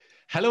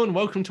Hello and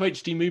welcome to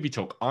HD Movie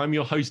Talk. I'm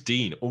your host,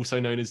 Dean, also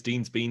known as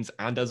Dean's Beans.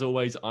 And as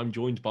always, I'm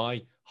joined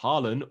by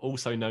Harlan,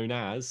 also known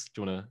as...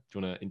 Do you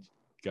wanna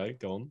go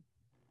on?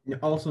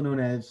 Also known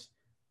as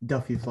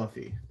Duffy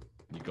Fluffy.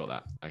 You got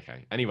that.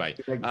 Okay. Anyway,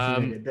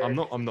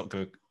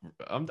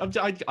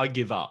 I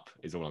give up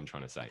is all I'm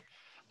trying to say.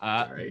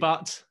 Right.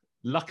 But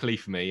luckily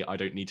for me, I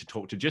don't need to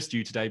talk to just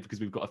you today because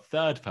we've got a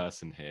third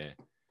person here.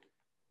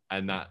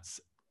 And that's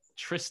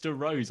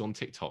TristaRosee on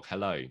TikTok.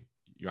 Hello.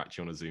 You're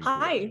actually on a Zoom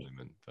call at the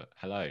moment, but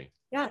hello.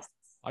 Yes.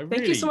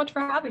 Thank you so much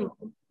for having me.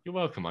 You're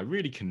welcome. I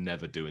really can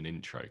never do an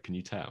intro. Can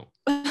you tell?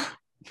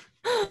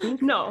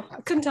 No, I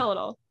couldn't tell at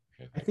all.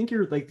 I think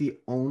you're like the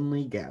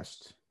only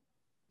guest,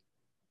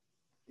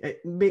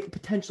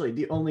 potentially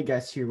the only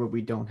guest here where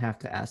we don't have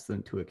to ask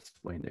them to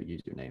explain their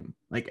username,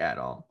 like at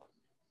all.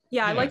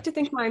 Yeah, I like to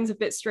think mine's a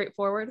bit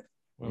straightforward.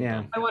 Well yeah.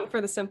 done. I went for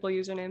the simple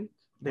username.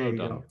 There you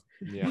go.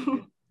 Yeah.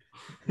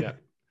 Yeah.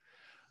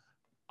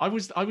 I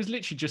was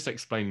literally just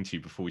explaining to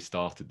you before we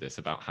started this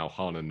about how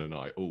Harlan and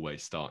I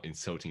always start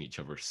insulting each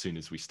other as soon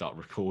as we start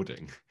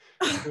recording.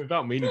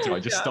 Without meaning to, I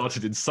just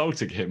started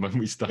insulting him when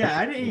we started. Yeah,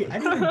 I didn't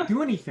even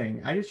do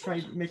anything. I just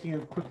tried making a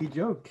quickie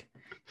joke.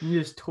 You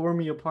just tore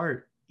me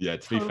apart. Yeah,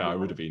 to be fair, I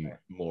would have been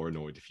more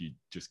annoyed if you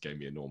just gave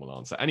me a normal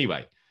answer.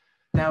 Anyway.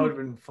 That would have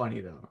been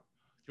funny, though.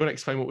 You want to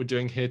explain what we're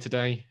doing here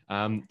today,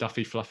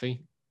 Duffy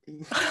Fluffy?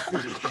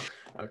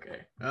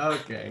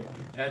 Okay.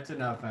 That's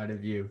enough out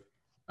of you.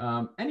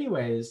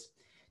 Anyways,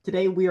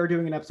 today we are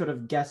doing an episode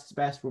of Guests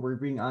Best where we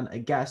bring on a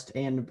guest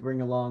and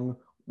bring along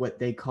what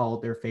they call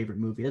their favorite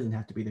movie. It doesn't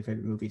have to be their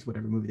favorite movie, it's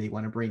whatever movie they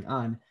want to bring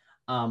on.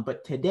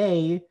 But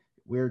today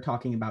we're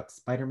talking about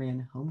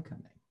Spider-Man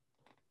Homecoming.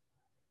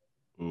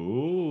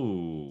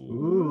 Ooh.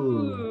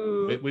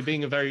 We're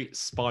being a very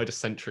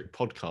spider-centric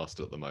podcast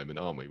at the moment,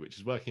 aren't we? Which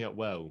is working out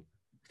well.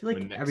 I feel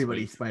like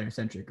everybody's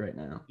spider-centric right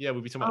now. Yeah,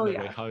 we'll be talking about No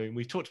Way Home.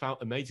 We've talked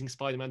about Amazing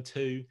Spider-Man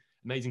 2,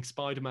 Amazing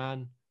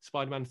Spider-Man,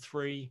 Spider-Man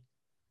 3.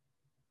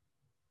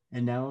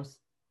 And now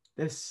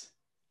this.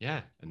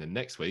 Yeah, and then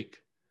next week,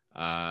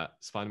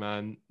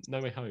 Spider-Man No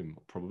Way Home,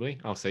 probably.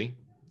 I'll see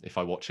if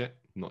I watch it.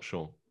 I'm not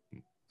sure.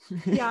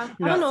 Yeah,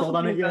 You're not sold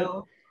on it yet?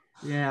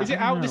 Yeah. Is it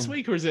out this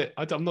week or is it?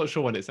 I'm not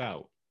sure when it's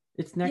out.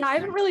 It's next week. I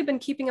haven't week. really been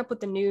keeping up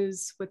with the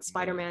news with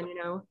Spider-Man, you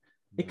know.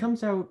 It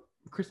comes out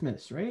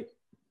Christmas, right?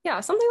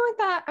 Yeah, something like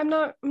that. I'm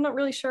not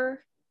really sure.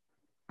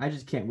 I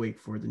just can't wait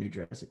for the new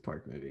Jurassic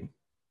Park movie.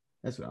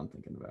 That's what I'm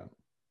thinking about.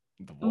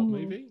 The what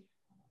movie?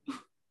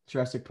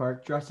 Jurassic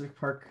Park.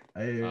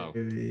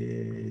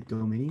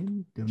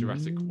 Dominion.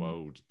 Jurassic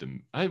World.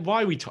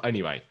 Why are we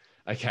anyway?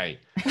 Okay.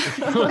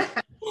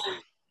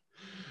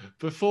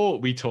 Before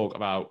we talk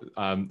about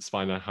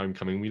Spider-Man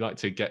Homecoming, we like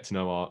to get to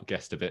know our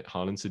guest a bit.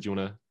 Harlan, so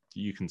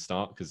you can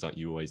start because like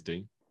you always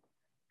do.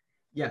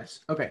 Yes.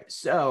 Okay.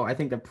 So I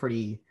think the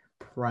pretty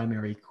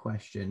primary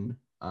question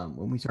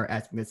when we start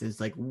asking this is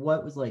like,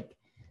 what was like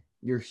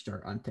your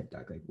start on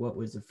TikTok? Like, what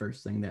was the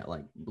first thing that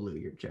like blew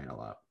your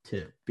channel up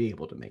to be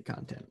able to make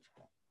content?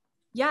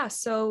 Yeah,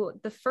 so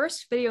the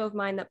first video of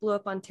mine that blew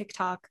up on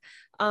TikTok,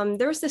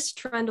 there was this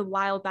trend a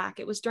while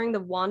back. It was during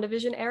the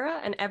WandaVision era,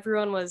 and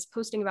everyone was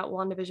posting about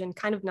WandaVision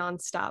kind of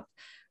nonstop.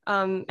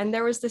 And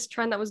there was this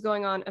trend that was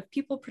going on of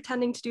people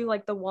pretending to do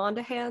like the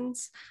Wanda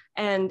hands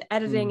and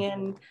editing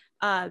in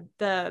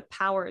the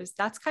powers.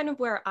 That's kind of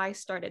where I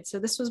started. So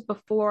this was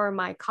before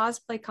my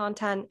cosplay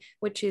content,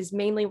 which is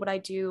mainly what I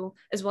do,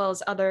 as well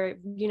as other,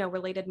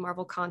 related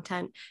Marvel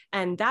content.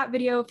 And that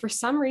video, for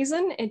some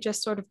reason, it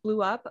just sort of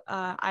blew up.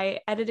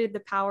 I edited the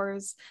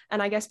powers,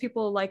 and I guess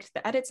people liked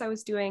the edits I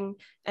was doing,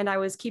 and I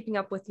was keeping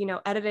up with,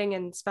 editing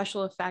and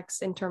special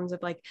effects in terms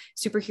of like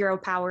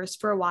superhero powers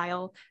for a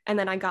while. And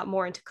then I got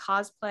more into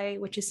cosplay,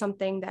 which is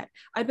something that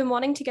I'd been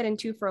wanting to get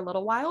into for a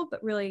little while,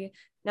 but really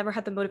never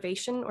had the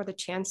motivation or the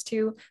chance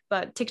to,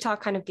 but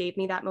TikTok kind of gave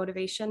me that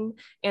motivation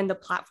and the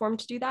platform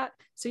to do that.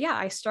 So yeah,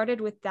 I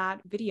started with that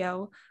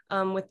video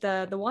with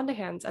the Wanda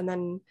hands. And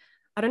then,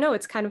 I don't know,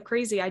 it's kind of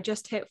crazy. I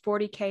just hit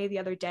 40K the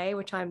other day,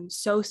 which I'm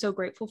so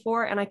grateful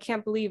for. And I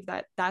can't believe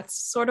that that's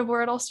sort of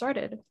where it all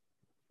started.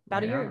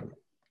 About a year.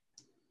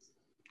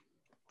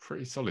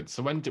 Pretty solid.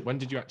 So when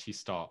did you actually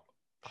start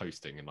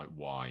posting and like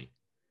why?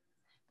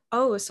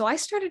 Oh, so I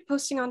started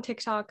posting on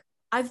TikTok.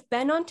 I've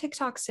been on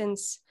TikTok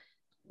since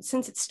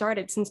it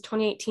started, since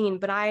 2018,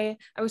 but I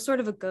was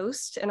sort of a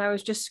ghost and I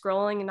was just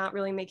scrolling and not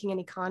really making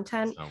any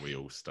content. That's how we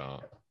all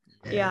start.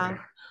 Yeah.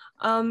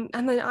 And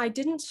then I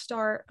didn't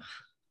start,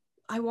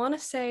 I want to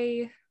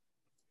say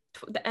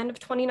the end of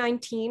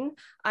 2019,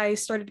 I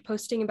started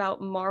posting about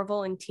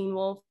Marvel and Teen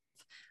Wolf.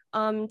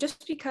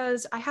 Just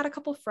because I had a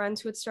couple friends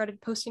who had started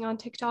posting on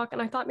TikTok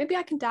and I thought maybe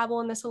I can dabble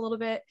in this a little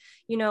bit.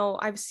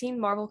 I've seen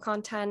Marvel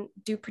content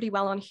do pretty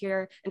well on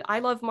here and I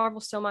love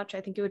Marvel so much. I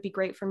think it would be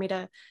great for me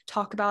to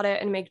talk about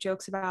it and make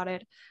jokes about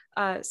it.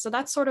 So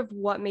that's sort of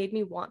what made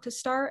me want to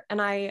start.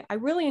 And I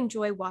really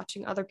enjoy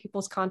watching other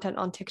people's content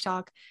on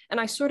TikTok. And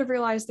I sort of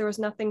realized there was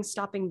nothing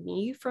stopping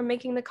me from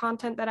making the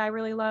content that I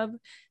really love.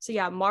 So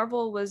yeah,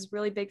 Marvel was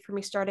really big for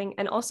me starting,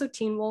 and also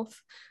Teen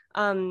Wolf.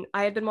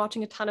 I had been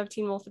watching a ton of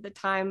Teen Wolf at the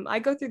time. I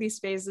go through these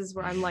phases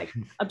where I'm like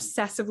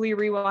obsessively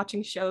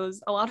rewatching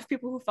shows. A lot of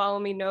people who follow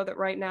me know that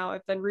right now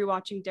I've been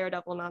rewatching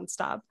Daredevil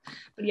nonstop.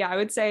 But yeah, I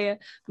would say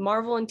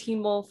Marvel and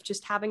Teen Wolf,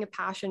 just having a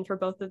passion for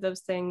both of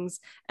those things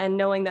and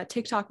knowing that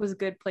TikTok was a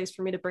good place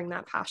for me to bring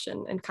that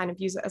passion and kind of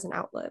use it as an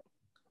outlet.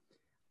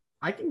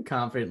 I can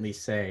confidently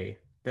say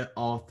that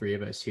all three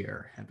of us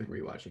here have been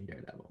rewatching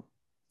Daredevil.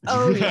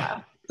 Oh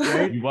yeah.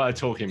 Right? We were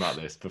talking about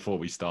this before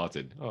we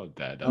started. Oh,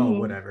 Daredevil. Oh,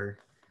 whatever.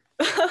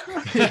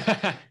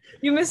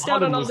 You missed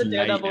out on all was the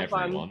late, Daredevil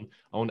fun. everyone.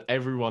 I want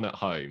everyone at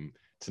home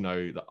to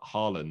know that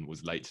Harlan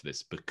was late to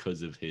this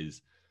because of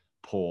his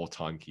poor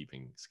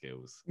timekeeping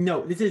skills.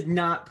 No, this is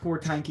not poor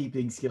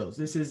timekeeping skills.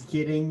 This is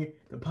getting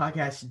the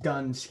podcast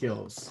done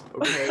skills.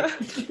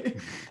 Okay.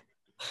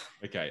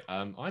 Okay,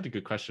 I had a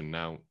good question.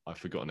 Now I've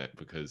forgotten it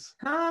because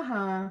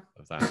Haha.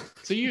 of that.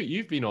 So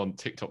you've been on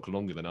TikTok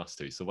longer than us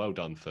two, so well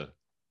done for,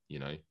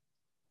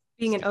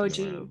 Being an OG.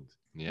 sticking around.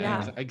 Yeah,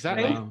 Yeah.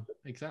 exactly. Right?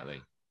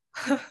 Exactly.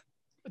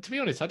 To be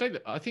honest, I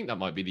think that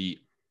might be the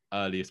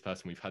earliest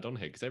person we've had on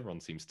here because everyone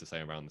seems to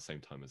say around the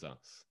same time as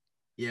us.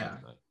 Yeah.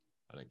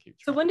 I don't keep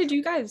track. So when did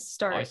you guys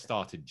start? I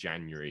started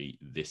January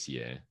this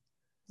year.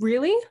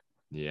 Really?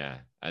 Yeah.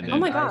 And Oh then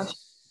my I gosh.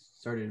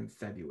 started in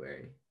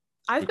February.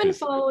 I've been Because-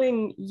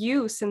 following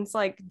you since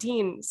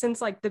Dean, since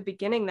the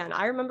beginning then.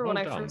 I remember when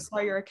Well I done. first saw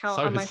your account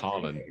So on my has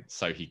Harlan,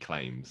 so he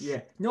claims.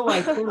 Yeah. No,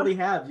 I totally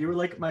have. You were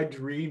like my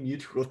dream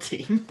mutual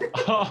team.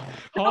 Oh,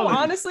 No, Harlan,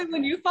 honestly,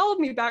 when you followed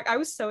me back, I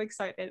was so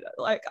excited.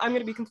 Like, I'm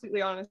gonna be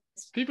completely honest.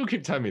 people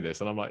keep telling me this,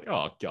 and I'm like,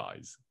 oh,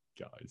 guys.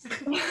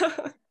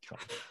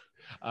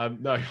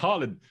 No,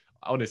 Harlan.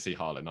 Honestly,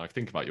 Harlan, I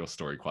think about your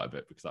story quite a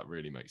bit because that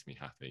really makes me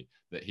happy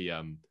that he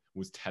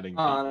was telling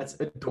people. Oh, that's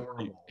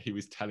adorable. He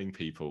was telling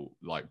people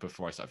like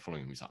before I started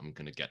following him, he was like, I'm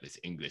gonna get this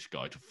English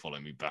guy to follow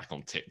me back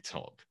on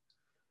TikTok.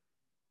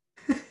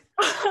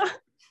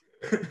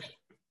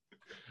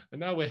 And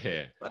now we're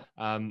here.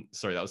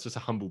 Sorry, that was just a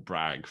humble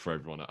brag for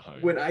everyone at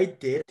home. When I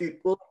did, dude,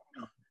 well,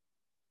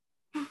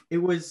 it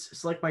was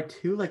it's like my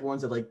two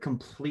ones that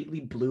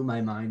completely blew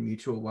my mind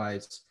mutual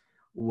wise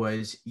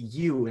was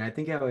you, and I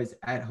think I was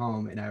at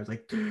home and I was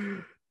like,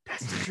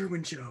 that's the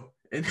Truman Show,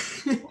 and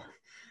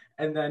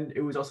and then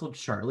it was also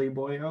Charlie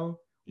Boyo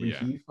when Yeah.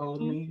 he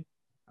followed me.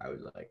 I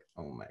was like,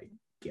 oh my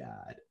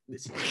god,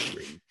 this is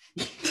great.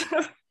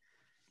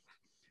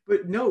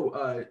 But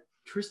no,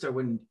 Trista,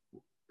 when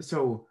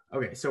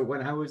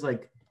I was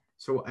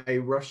I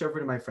rushed over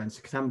to my friends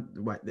because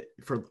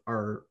for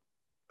our,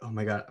 oh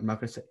my god, I'm not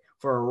gonna say,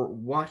 for our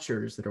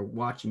watchers that are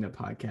watching the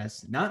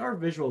podcast, not our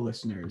visual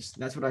listeners.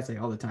 That's what I say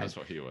all the time. That's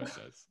what he always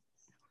says.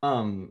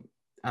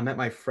 I'm at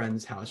my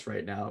friend's house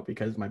right now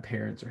because my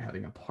parents are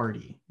having a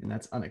party, and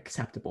that's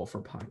unacceptable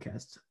for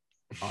podcast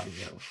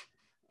audio.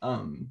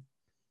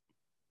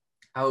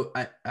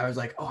 I was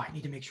like, oh, I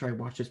need to make sure I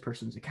watch this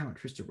person's account,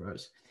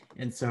 TristaRosee,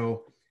 and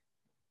so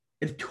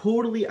I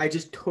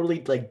just totally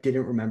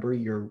didn't remember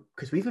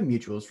because we've been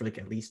mutuals for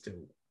at least a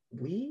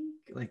week,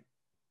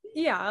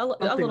 Yeah, a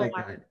something little like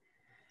while. that.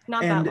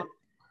 Not that long.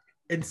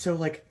 And so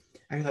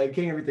I'm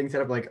getting everything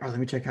set up, oh, let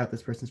me check out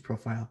this person's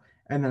profile,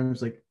 and then I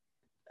was like,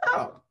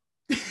 oh.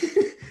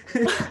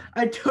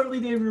 I totally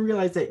didn't even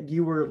realize that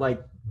you were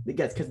the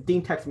guest, because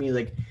Dean texted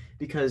me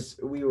because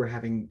we were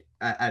having,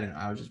 I don't know,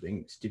 I was just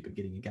being stupid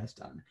getting a guest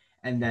on,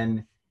 and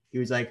then he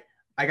was like,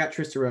 I got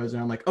TristaRosee,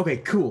 and I'm like, okay,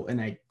 cool, and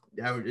I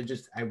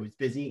was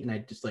busy and I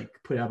just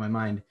put it out of my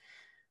mind,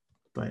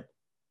 but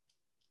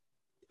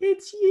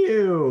it's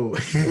you.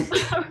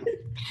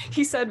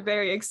 He said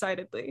very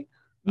excitedly.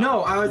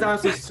 No, I was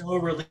honestly so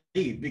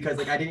relieved because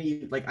I didn't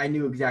even, I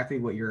knew exactly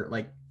what your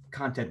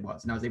content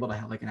was, and I was able to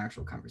have an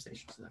actual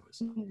conversation. So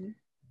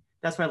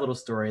that's my little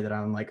story that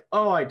I'm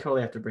oh, I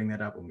totally have to bring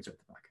that up when we start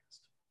the podcast.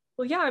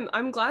 Well, yeah,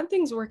 I'm glad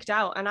things worked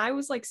out, and I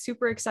was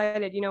super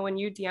excited. When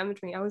you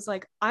DM'd me, I was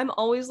like, I'm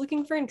always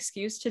looking for an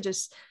excuse to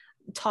just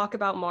talk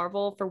about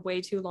Marvel for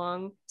way too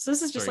long. So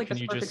this is just the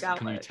perfect outlet.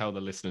 Can you tell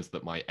the listeners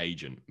that my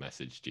agent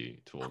messaged you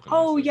to organize?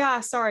 Oh this? yeah,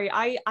 sorry,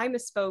 I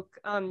misspoke.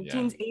 Yeah.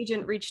 Dean's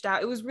agent reached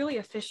out. It was really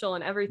official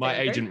and everything. My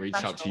Very agent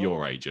reached out to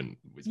your agent.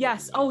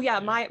 Yes. Oh yeah,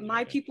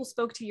 my people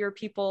spoke to your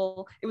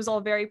people. It was all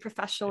very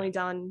professionally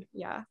done.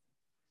 Yeah.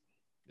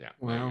 Yeah.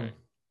 Wow.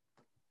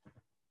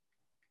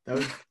 That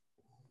was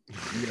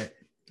yeah.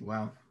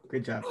 Wow.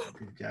 Good job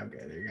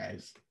there,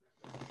 guys.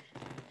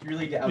 You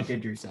really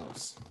outdid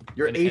yourselves.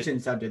 Your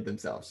agents outdid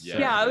themselves.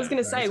 Yeah, I was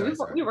gonna say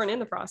we weren't in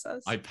the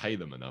process. I pay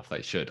them enough.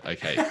 They should.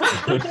 Okay.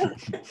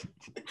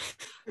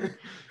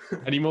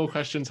 Any more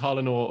questions,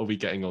 Harlan, or are we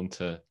getting on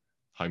to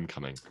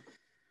Homecoming?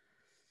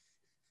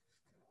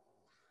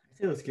 I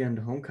say let's get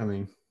into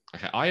Homecoming.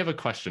 Okay, I have a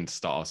question to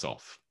start us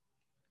off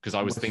because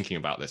I was thinking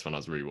about this when I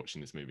was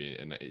rewatching this movie,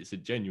 and it's a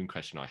genuine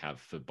question I have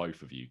for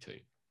both of you two.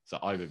 So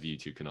either of you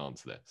two can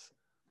answer this.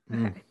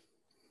 Okay.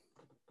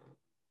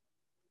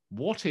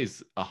 What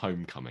is a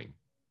homecoming?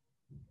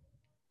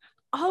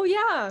 Oh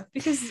yeah,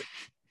 because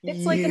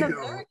it's an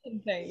American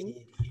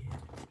thing.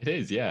 It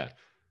is, yeah.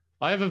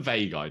 I have a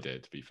vague idea,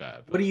 to be fair.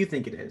 What do you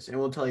think it is? And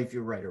we'll tell you if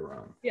you're right or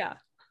wrong. Yeah.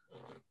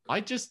 I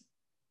just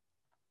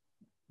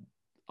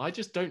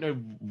don't know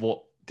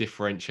what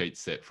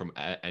differentiates it from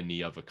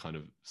any other kind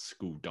of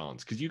school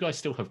dance, because you guys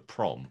still have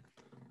prom.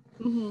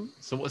 Mm-hmm.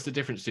 So what's the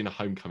difference between a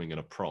homecoming and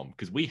a prom?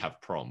 Because we have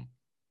prom,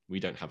 we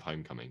don't have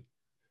homecoming.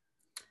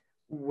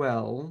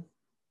 Well,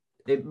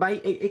 it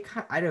might.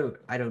 I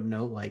don't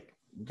know. Like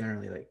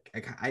generally,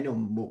 like I know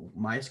what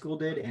my school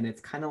did, and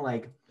it's kind of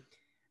like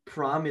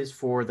prom is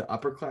for the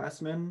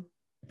upperclassmen,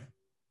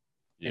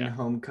 and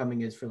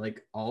homecoming is for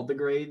like all the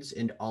grades,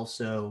 and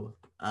also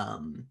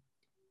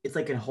it's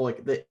like a whole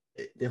like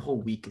the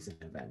whole week is an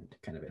event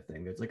kind of a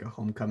thing. There's like a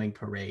homecoming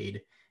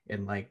parade,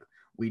 and like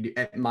we do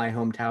at my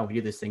hometown, we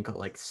do this thing called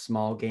like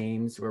small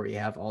games where we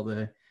have all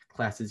the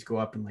classes go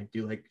up and like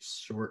do like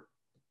short,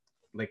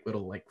 like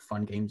little like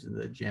fun games in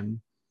the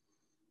gym,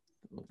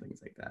 little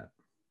things like that.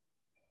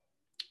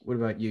 What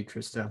about you,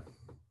 Trista?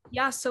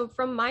 Yeah, so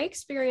from my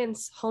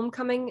experience,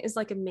 homecoming is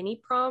like a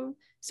mini prom.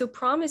 So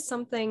prom is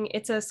something,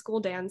 it's a school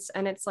dance,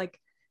 and it's like,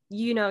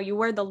 you know, you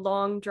wear the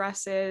long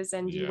dresses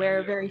and you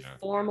wear very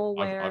formal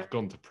wear. I've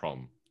gone to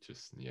prom,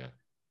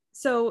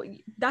 So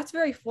that's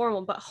very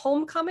formal, but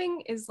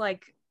homecoming is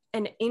like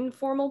an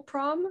informal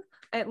prom,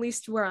 at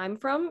least where I'm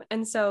from.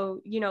 And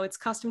so, you know, it's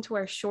custom to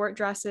wear short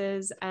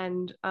dresses,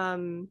 and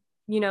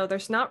you know,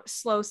 there's not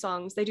slow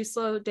songs. They do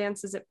slow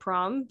dances at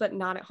prom, but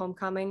not at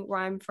homecoming where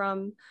I'm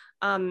from.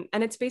 And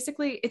it's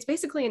basically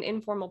an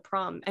informal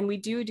prom. And we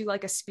do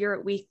like a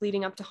spirit week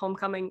leading up to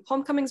homecoming.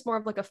 Homecoming's more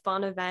of like a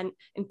fun event,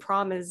 and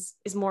prom is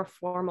more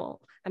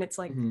formal, and it's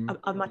like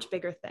a much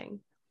bigger thing.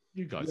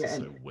 You guys are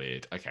so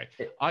weird. Okay.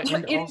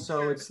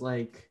 Also it's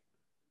like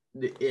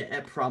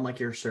at prom,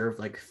 like you're served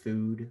like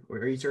food, or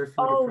are you served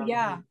food at prom?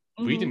 Yeah.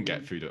 We didn't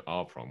get food at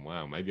our prom.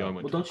 Wow, maybe I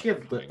went. Well, don't you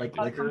have like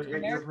liquor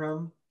at your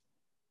prom?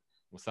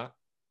 What's that?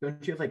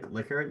 Don't you have like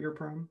liquor at your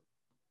prom?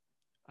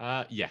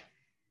 Yeah.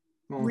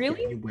 Well,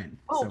 really? You win.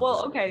 Oh,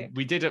 well, okay.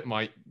 We did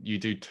you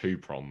do 2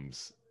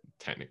 proms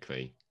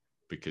technically,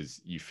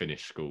 because you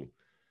finish school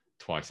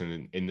twice,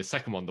 and in the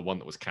second one, the one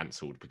that was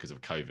cancelled because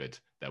of COVID,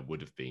 there would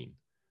have been,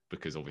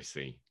 because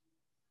obviously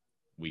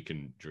we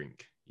can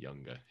drink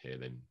younger here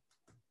than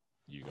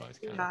you guys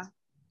can.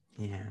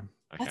 Yeah.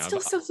 Okay, that's still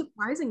so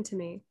surprising to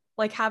me,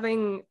 like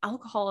having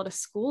alcohol at a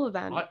school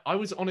event. I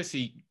was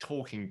honestly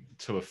talking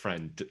to a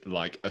friend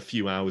like a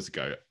few hours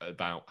ago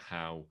about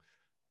how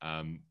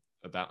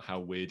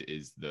weird it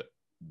is that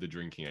the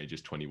drinking age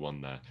is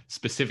 21 there,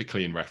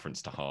 specifically in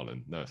reference to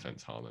Harlan. No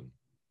offense, Harlan.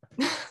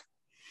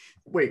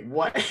 Wait,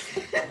 what?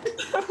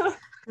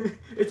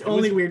 It's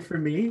only weird for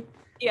me.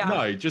 Yeah.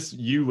 No, just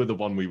you were the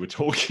one we were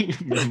talking.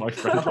 Me and my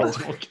friend were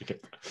talking.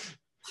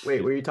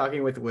 Wait, were you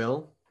talking with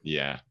Will?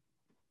 Yeah.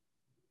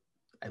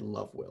 I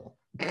love Will.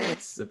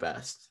 It's the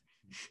best.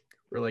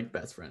 We're like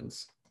best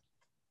friends.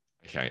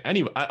 Okay.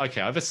 Anyway, I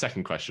have a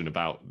second question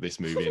about this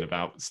movie and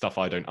about stuff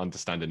I don't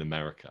understand in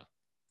America.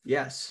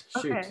 Yes.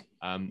 Shoot. Okay.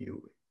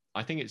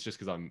 I think it's just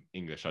because I'm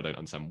English. I don't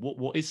understand.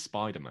 What is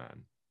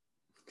Spider-Man?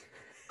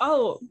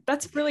 Oh,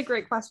 that's a really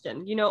great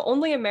question. You know,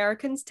 only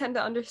Americans tend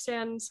to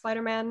understand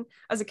Spider-Man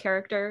as a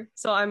character.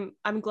 So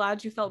I'm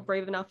glad you felt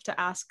brave enough to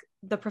ask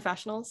the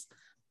professionals.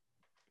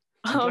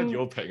 I'm glad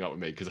you're putting up with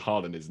me, because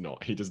Harlan is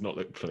not. He does not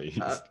look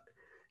pleased.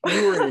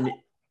 You were an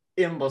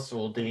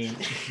imbecile, Dean.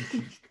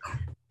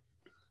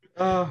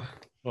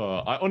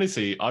 Well,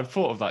 I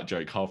thought of that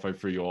joke halfway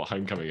through your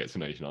homecoming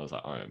explanation. I was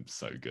like, I am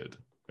so good.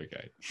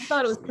 Okay. I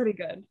thought it was pretty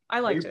good. I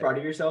liked it. Are you proud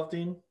of yourself,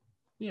 Dean?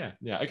 Yeah.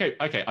 Okay.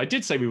 I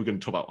did say we were going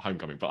to talk about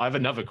homecoming, but I have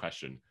another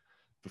question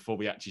before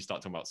we actually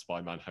start talking about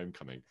Spider-Man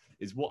Homecoming.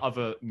 Is what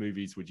other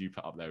movies would you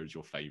put up there as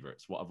your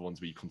favorites? What other ones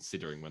were you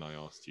considering when I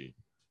asked you?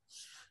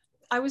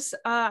 I was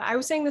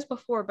saying this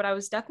before, but I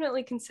was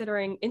definitely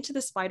considering Into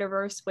the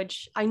Spider-Verse,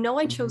 which I know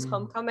I chose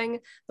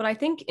Homecoming, but I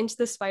think Into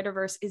the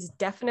Spider-Verse is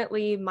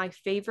definitely my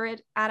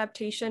favorite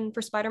adaptation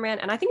for Spider-Man,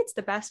 and I think it's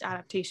the best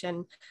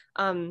adaptation.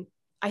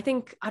 I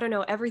think, I don't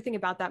know, everything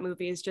about that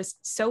movie is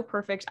just so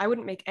perfect. I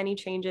wouldn't make any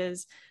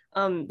changes.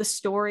 The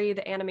story,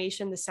 the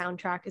animation, the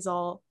soundtrack is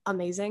all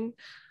amazing.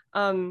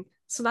 So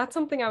that's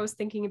something I was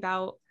thinking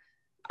about.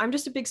 I'm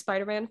just a big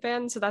Spider-Man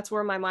fan, so that's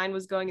where my mind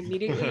was going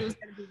immediately. It was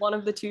going to be one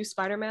of the 2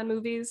 Spider-Man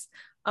movies.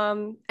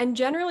 And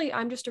generally,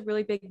 I'm just a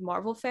really big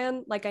Marvel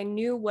fan. Like, I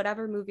knew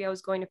whatever movie I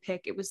was going to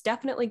pick, it was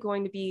definitely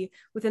going to be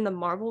within the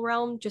Marvel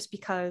realm, just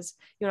because,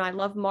 you know, I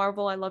love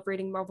Marvel. I love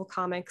reading Marvel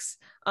comics,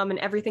 and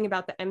everything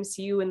about the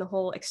MCU and the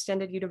whole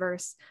extended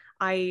universe.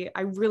 I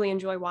really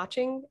enjoy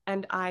watching,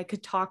 and I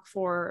could talk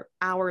for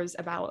hours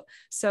about.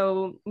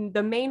 So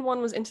the main one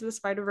was Into the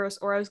Spider-Verse,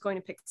 or I was going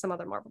to pick some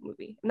other Marvel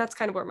movie. And that's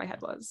kind of where my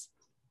head was.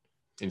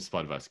 In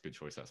Spider-Verse, good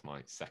choice. That's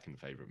my second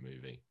favorite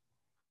movie.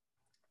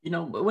 You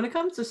know, when it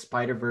comes to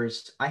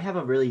Spider-Verse, I have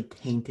a really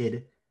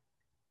tainted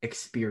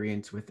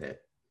experience with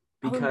it,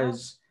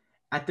 because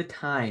at the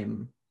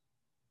time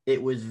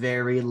it was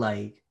very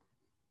like,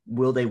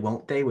 will they,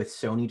 won't they, with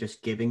Sony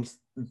just giving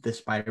the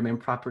Spider-Man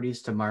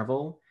properties to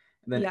Marvel.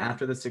 And then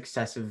after the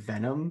success of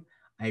Venom,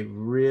 I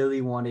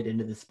really wanted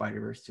Into the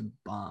Spider-Verse to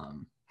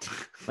bomb.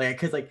 Like,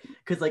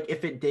 because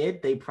if it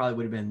did, they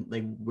probably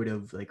would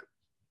have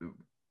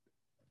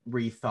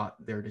rethought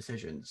their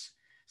decisions.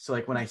 So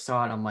like when I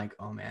saw it, I'm like,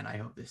 oh man, I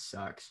hope this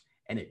sucks.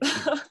 And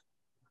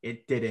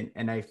it didn't.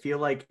 And I feel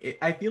like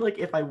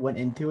if I went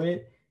into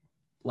it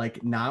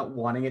like not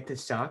wanting it to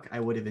suck, I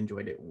would have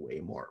enjoyed it way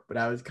more. But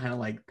I was kind of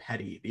like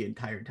petty the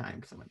entire time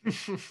because I'm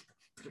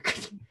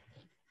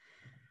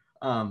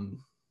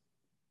like,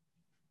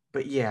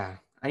 but yeah,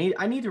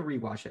 I need to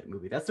rewatch that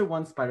movie. That's the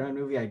one Spider-Man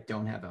movie I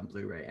don't have on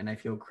Blu-ray, and I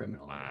feel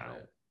criminal about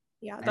it.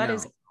 Yeah, that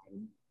is.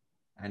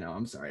 I know.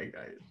 I'm sorry,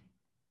 guys.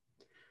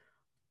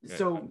 Yeah.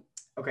 So,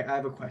 okay, I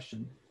have a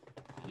question.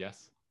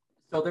 Yes.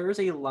 So there is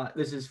a lot.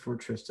 This is for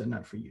Tristan,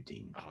 not for you,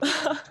 Dean.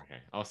 Oh,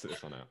 okay, I'll sit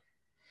this one out.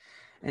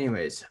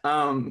 Anyways,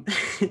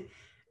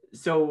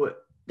 so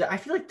I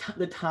feel like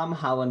the Tom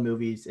Holland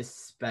movies,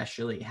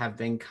 especially, have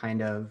been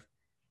kind of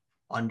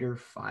under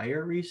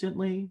fire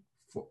recently.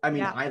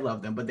 I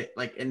love them, but they,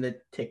 like in the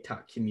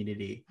TikTok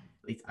community,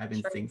 at least I've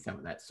been seeing some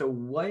of that. So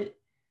what?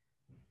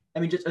 I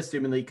mean, just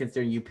assumingly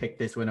considering you picked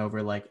this one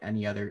over like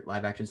any other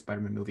live action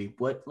Spider-Man movie,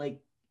 what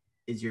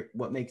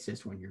makes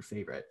this one your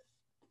favorite?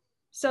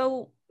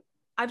 So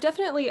I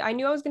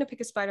knew I was going to pick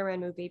a Spider-Man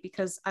movie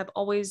because I've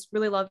always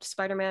really loved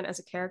Spider-Man as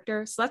a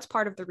character. So that's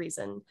part of the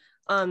reason.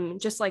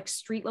 Just like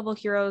street level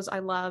heroes, I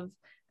love,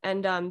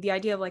 and the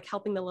idea of like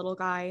helping the little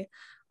guy.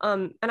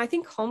 And I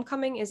think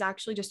Homecoming is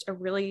actually just a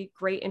really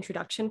great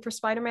introduction for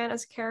Spider-Man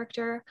as a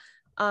character.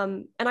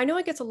 And I know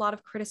it gets a lot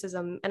of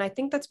criticism, and I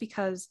think that's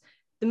because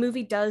the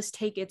movie does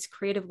take its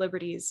creative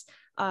liberties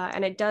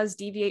and it does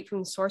deviate from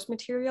the source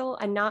material,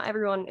 and not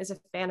everyone is a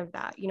fan of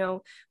that. You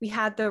know, we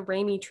had the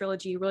Raimi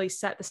trilogy really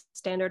set the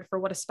standard for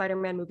what a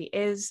Spider-Man movie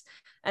is,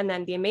 and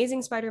then the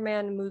Amazing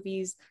Spider-Man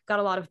movies got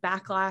a lot of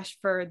backlash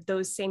for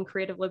those same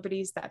creative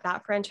liberties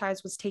that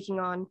franchise was taking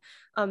on.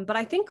 But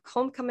I think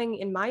Homecoming,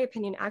 in my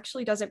opinion,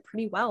 actually does it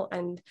pretty well.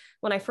 And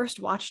when I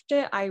first watched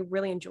it, I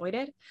really enjoyed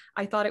it.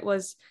 I thought it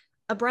was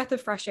a breath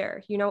of fresh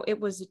air. You know, it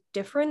was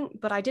different,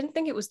 but I didn't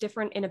think it was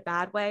different in a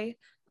bad way.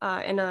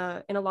 In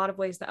a lot of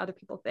ways that other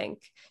people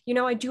think. You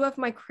know, I do have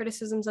my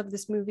criticisms of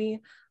this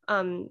movie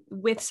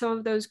with some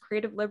of those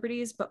creative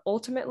liberties, but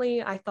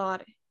ultimately I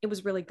thought it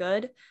was really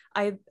good.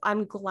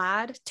 I'm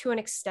glad to an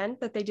extent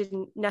that they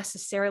didn't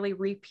necessarily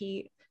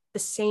repeat the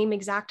same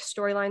exact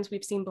storylines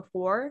we've seen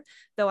before,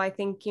 though I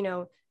think, you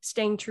know,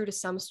 staying true to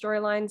some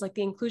storylines, like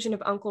the inclusion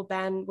of Uncle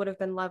Ben would have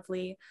been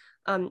lovely,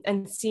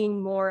 and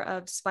seeing more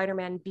of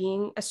Spider-Man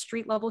being a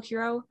street level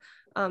hero,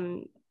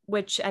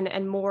 which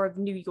and more of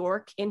New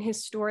York in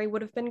his story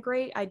would have been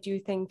great. I do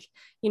think,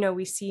 you know,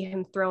 we see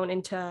him thrown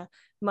into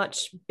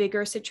much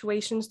bigger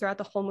situations throughout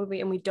the whole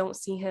movie, and we don't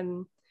see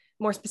him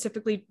more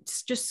specifically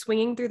just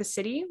swinging through the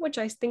city, which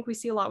I think we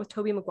see a lot with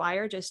Tobey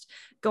Maguire, just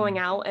going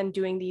out and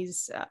doing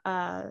these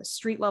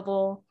street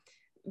level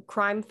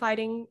crime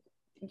fighting,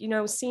 you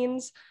know,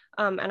 scenes.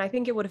 And I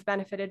think it would have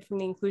benefited from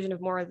the inclusion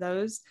of more of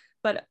those.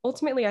 But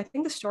ultimately, I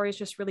think the story is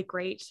just really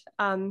great,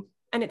 and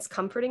it's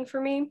comforting for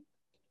me.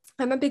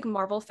 I'm a big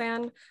Marvel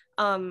fan.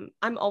 I'm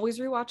always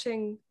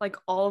rewatching like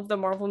all of the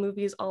Marvel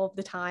movies all of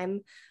the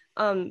time.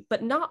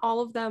 But not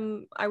all of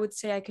them, I would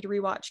say I could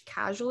rewatch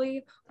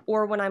casually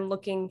or when I'm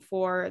looking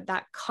for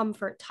that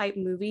comfort type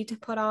movie to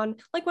put on,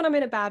 like when I'm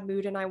in a bad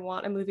mood and I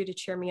want a movie to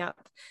cheer me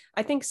up.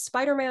 I think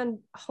Spider-Man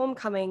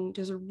Homecoming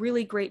does a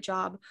really great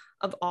job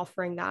of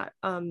offering that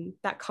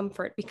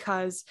comfort,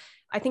 because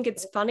I think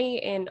it's funny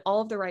in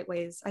all of the right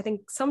ways. I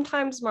think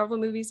sometimes Marvel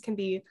movies can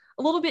be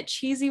a little bit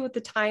cheesy with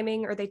the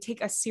timing, or they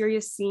take a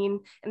serious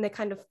scene and they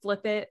kind of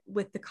flip it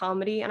with the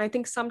comedy. And I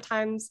think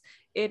sometimes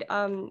it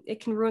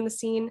can ruin the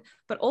scene.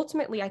 But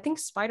ultimately, I think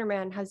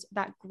Spider-Man has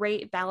that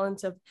great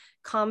balance of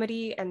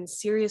comedy and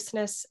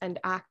seriousness and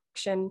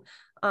action.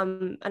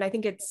 And I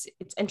think it's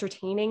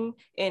entertaining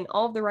in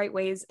all of the right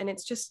ways. And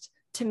it's just,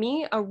 to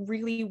me, a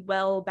really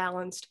well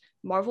balanced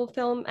Marvel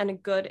film and a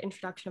good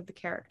introduction of the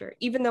character,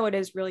 even though it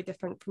is really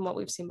different from what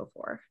we've seen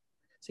before.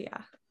 So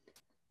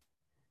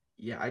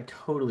yeah, I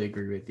totally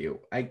agree with you.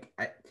 I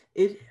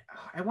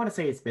want to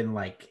say it's been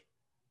like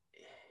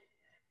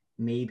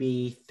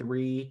maybe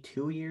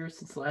 2 years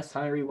since the last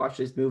time I rewatched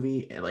this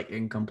movie, like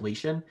in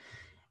completion.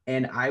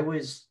 And I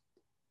was,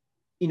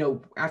 you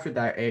know, after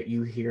that,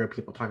 you hear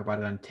people talk about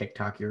it on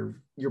TikTok.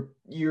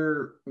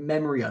 Your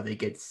memory of it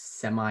gets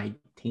semi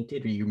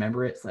tainted, or you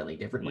remember it slightly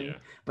differently. Yeah.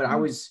 But I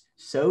was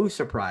so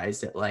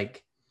surprised that,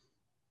 like,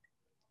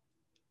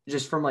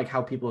 just from like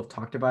how people have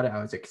talked about it,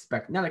 I was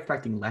not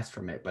expecting less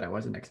from it, but I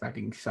wasn't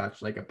expecting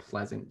such like a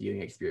pleasant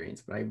viewing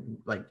experience. But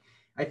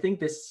I think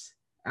this,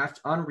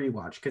 after on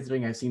rewatch,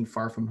 considering I've seen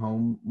Far From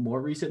Home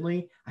more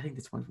recently, I think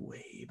this one's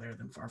way better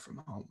than Far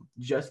From Home,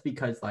 just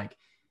because like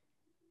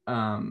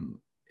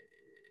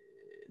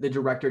the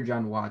director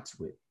John Watts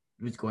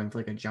was going for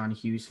like a John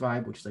Hughes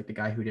vibe, which is like the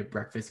guy who did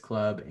Breakfast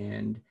Club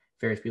and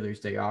Ferris Bueller's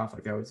Day Off.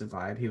 Like that was the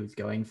vibe he was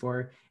going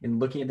for. And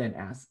looking at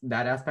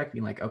that aspect,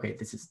 being like, okay,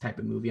 this is the type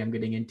of movie I'm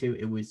getting into,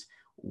 it was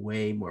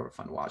way more of a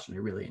fun watch, and I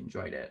really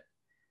enjoyed it.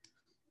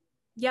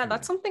 Yeah,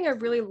 that's something I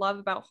really love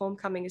about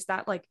Homecoming, is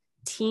that like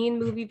teen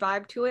movie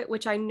vibe to it,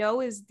 which I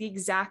know is the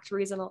exact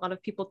reason a lot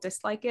of people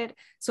dislike it.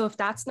 So if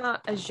that's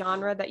not a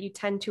genre that you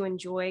tend to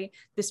enjoy,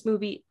 this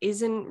movie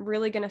isn't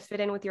really going to fit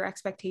in with your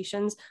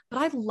expectations. But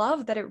I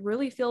love that it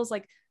really feels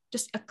like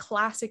just a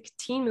classic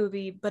teen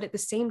movie, but at the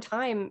same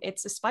time,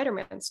 it's a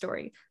Spider-Man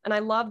story. And I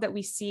love that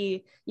we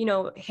see, you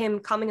know, him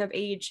coming of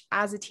age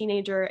as a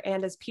teenager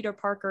and as Peter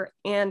Parker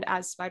and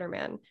as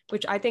Spider-Man,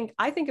 which I think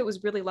it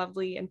was really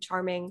lovely and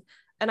charming.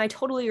 And I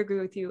totally agree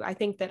with you. I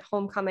think that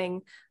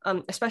Homecoming,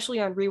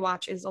 especially on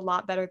rewatch, is a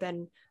lot better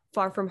than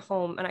Far From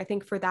Home. And I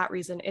think for that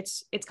reason,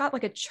 it's got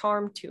like a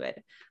charm to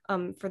it,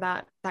 for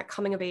that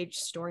coming of age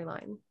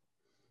storyline.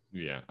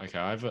 Yeah. Okay.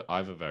 I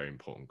have a very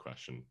important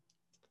question.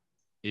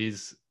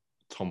 Is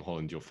Tom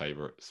Holland your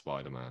favorite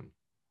Spider-Man?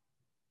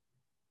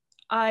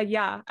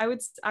 Yeah, I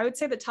would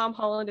say that Tom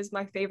Holland is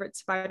my favorite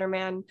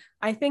Spider-Man.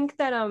 I think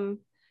that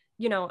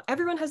you know,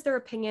 everyone has their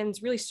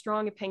opinions, really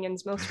strong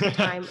opinions most of the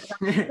time.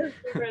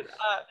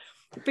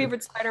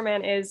 Favorite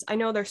Spider-Man is, I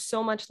know there's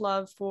so much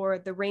love for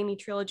the Raimi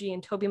trilogy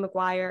and Tobey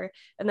Maguire,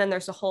 and then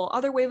there's a whole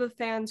other wave of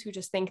fans who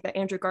just think that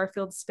Andrew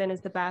Garfield's spin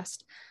is the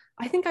best.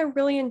 I think I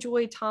really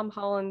enjoy Tom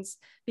Holland's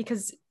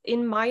because,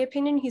 in my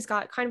opinion, he's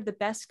got kind of the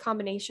best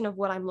combination of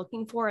what I'm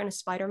looking for in a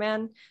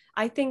Spider-Man.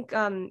 I think,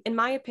 in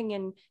my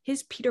opinion,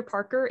 his Peter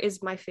Parker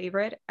is my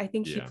favorite. I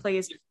think he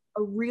plays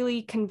a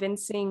really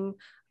convincing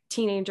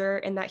teenager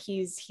in that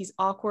he's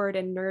awkward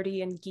and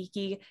nerdy and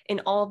geeky in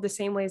all of the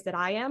same ways that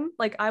I am.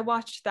 Like, I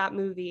watched that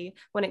movie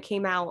when it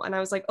came out and I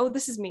was like, oh,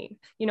 this is me.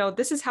 You know,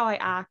 this is how I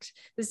act.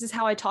 This is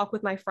how I talk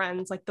with my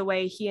friends, like the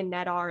way he and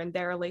Ned are in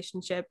their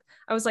relationship.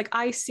 I was like,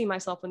 I see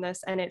myself in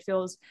this and it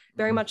feels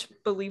very much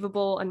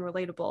believable and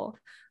relatable.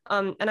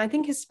 And I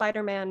think his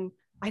Spider-Man,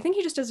 I think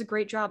he just does a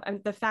great job.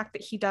 And the fact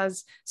that he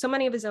does so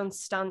many of his own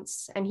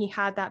stunts and he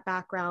had that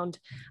background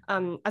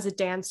as a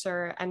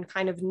dancer and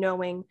kind of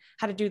knowing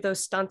how to do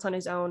those stunts on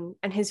his own,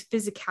 and his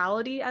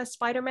physicality as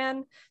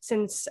Spider-Man,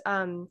 since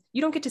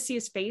you don't get to see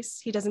his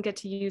face, he doesn't get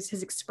to use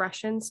his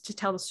expressions to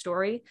tell the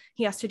story.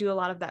 He has to do a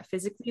lot of that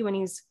physically when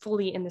he's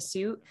fully in the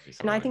suit.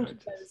 And I think he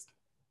does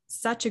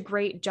such a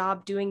great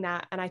job doing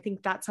that. And I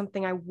think that's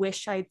something I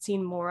wish I'd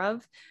seen more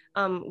of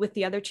with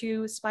the other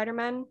two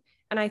Spider-Men.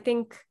 And I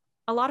think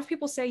a lot of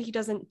people say he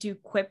doesn't do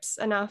quips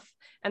enough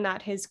and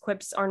that his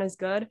quips aren't as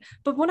good.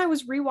 But when I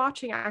was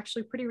rewatching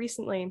actually pretty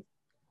recently,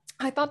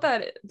 I thought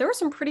that there were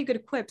some pretty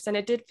good quips and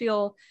it did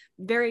feel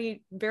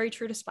very, very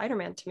true to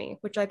Spider-Man to me,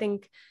 which I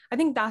think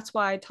that's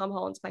why Tom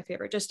Holland's my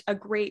favorite. Just a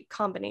great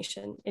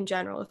combination in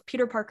general of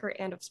Peter Parker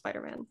and of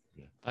Spider-Man.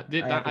 Yeah.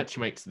 That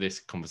actually makes this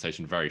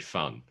conversation very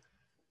fun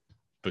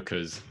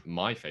because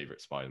my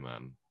favorite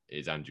Spider-Man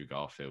is Andrew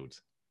Garfield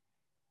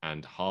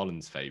and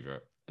Harlan's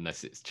favorite,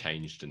 unless it's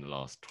changed in the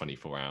last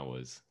 24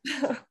 hours.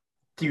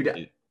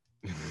 Dude,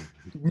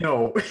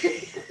 no.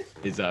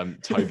 is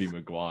Tobey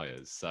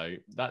Maguire's. So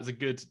that's a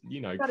good,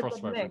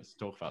 cross-reference to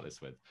talk about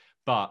this with.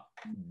 But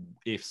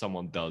if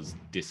someone does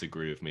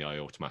disagree with me, I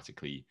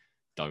automatically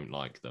don't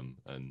like them.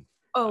 And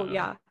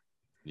yeah.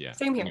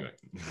 Same here. Anyway.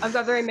 I've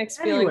got very mixed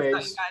feelings about you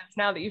guys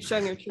now that you've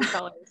shown your true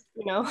colors,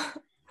 you know?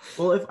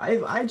 Well, if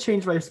I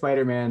changed my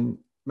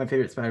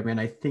favorite Spider-Man,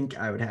 I think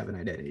I would have an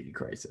identity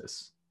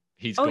crisis.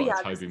 He's got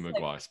a Tobey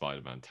Maguire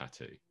Spider-Man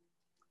tattoo.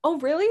 Oh,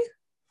 really?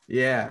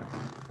 Yeah.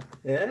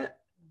 Yeah.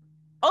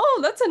 Oh,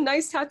 that's a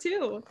nice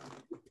tattoo.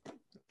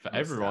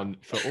 For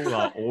all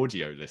our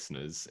audio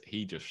listeners,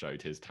 he just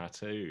showed his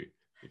tattoo.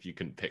 If you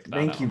couldn't pick that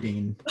Thank up. you,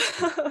 Dean.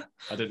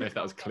 I don't know if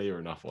that was clear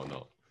enough or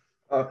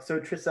not. So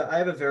Trista, I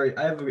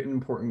have an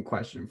important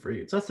question for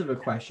you. It's less of a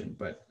question,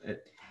 but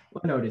it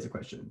is a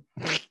question.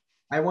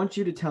 I want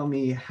you to tell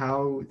me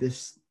how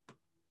this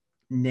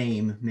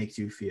name makes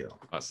you feel.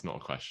 That's not a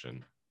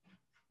question.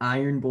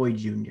 Iron Boy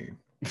Jr.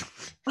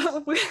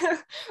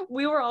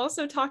 We were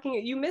also talking,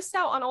 you missed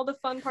out on all the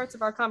fun parts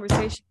of our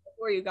conversation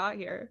before you got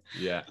here.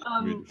 Yeah,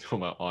 we were talking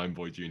about Iron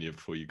Boy Jr.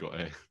 before you got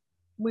here.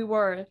 We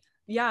were,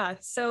 yeah.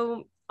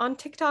 So on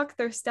TikTok,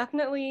 there's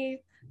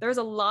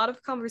a lot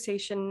of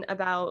conversation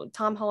about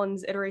Tom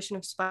Holland's iteration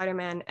of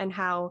Spider-Man and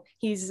how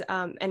he's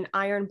an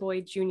Iron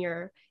Boy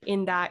Jr.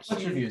 in that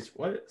he... Reviews.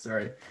 What?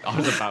 Sorry. I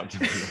was about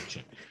to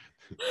mention.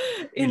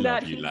 We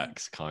love you,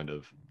 Lex, kind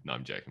of. No,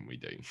 I'm joking, we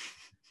do.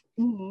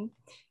 Mm-hmm.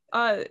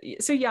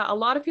 So yeah, a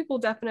lot of people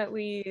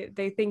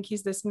they think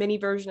he's this mini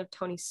version of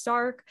Tony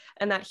Stark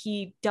and that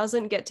he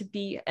doesn't get to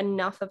be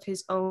enough of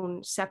his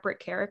own separate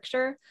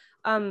character.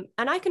 And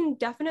I can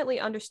definitely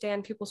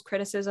understand people's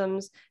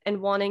criticisms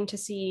and wanting to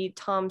see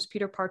Tom's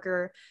Peter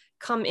Parker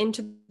come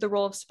into the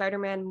role of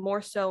Spider-Man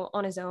more so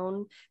on his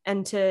own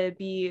and to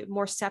be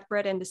more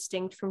separate and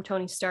distinct from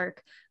Tony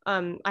Stark.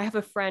 I have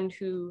a friend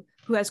who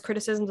has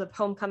criticisms of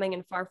Homecoming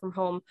and Far From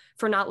Home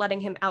for not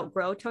letting him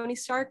outgrow Tony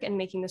Stark and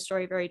making the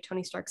story very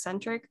Tony Stark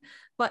centric.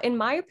 But in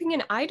my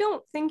opinion, I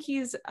don't think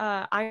he's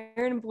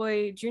Iron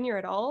Boy Jr.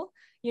 at all.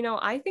 You know,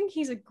 I think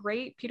he's a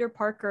great Peter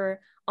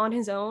Parker on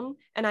his own.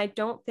 And I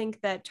don't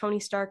think that Tony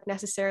Stark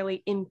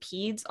necessarily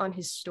impedes on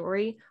his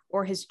story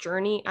or his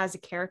journey as a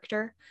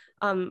character.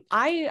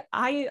 I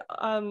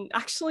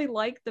actually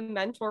like the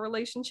mentor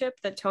relationship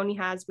that Tony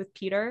has with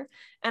Peter,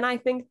 and I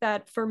think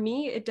that for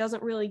me it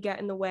doesn't really get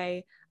in the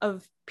way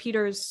of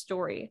Peter's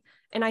story.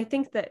 And I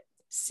think that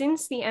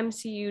since the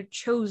MCU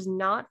chose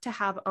not to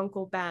have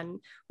Uncle Ben,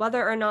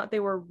 whether or not they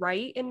were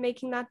right in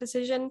making that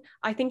decision,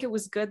 I think it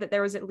was good that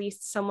there was at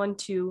least someone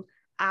to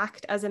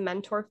act as a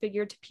mentor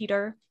figure to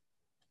Peter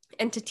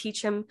and to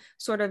teach him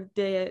sort of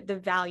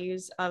the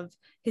values of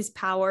his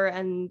power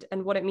and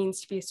what it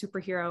means to be a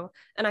superhero.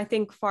 And I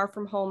think Far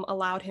From Home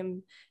allowed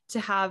him to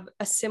have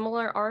a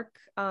similar arc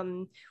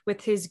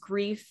with his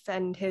grief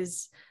and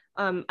his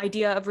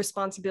idea of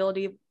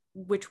responsibility,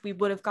 which we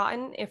would have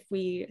gotten if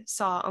we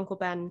saw Uncle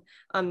Ben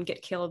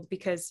get killed,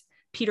 because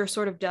Peter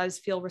sort of does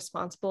feel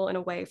responsible in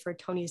a way for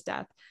Tony's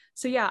death.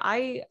 So yeah,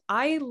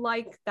 I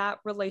like that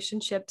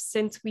relationship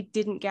since we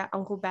didn't get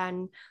Uncle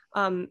Ben,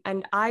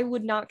 and I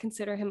would not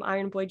consider him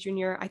Iron Boy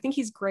Jr. I think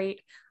he's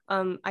great.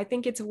 I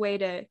think it's a way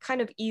to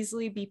kind of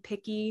easily be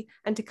picky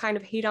and to kind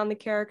of hate on the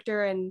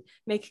character and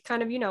make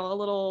kind of, a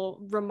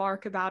little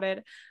remark about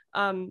it.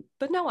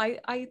 But no,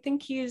 I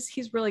think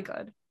he's really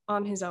good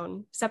on his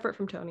own, separate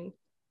from Tony.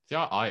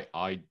 Yeah,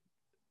 I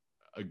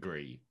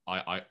agree.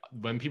 I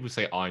when people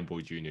say Iron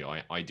Boy Jr.,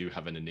 I do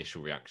have an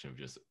initial reaction of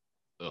just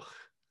ugh.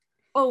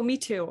 Oh, me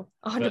too.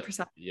 100%.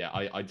 But yeah,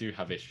 I do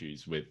have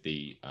issues with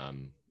the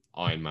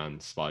Iron Man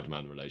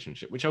Spider-Man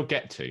relationship, which I'll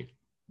get to.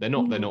 They're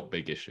not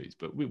big issues,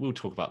 but we'll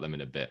talk about them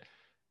in a bit.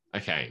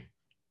 Okay.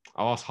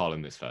 I'll ask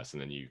Harlan this first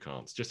and then you can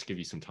answer, just to give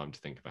you some time to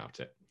think about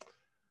it.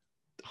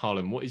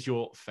 Harlan, what is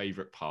your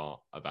favorite part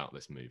about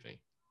this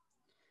movie?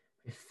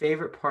 My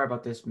favorite part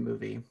about this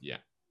movie? Yeah.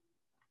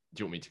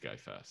 Do you want me to go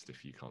first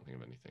if you can't think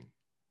of anything?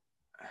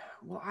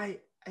 Well, I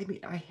mean,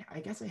 I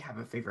guess I have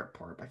a favorite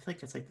part, but I feel like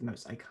that's like the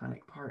most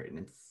iconic part, and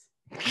it's.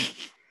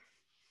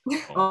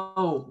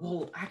 Oh,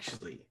 well,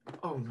 actually,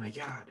 oh my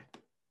God.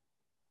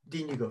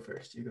 Dean, you go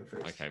first.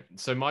 Okay,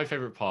 so my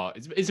favorite part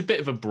is a bit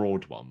of a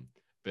broad one,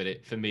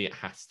 but for me it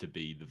has to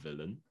be the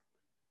villain,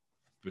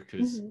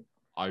 because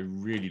I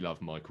really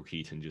love Michael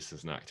Keaton just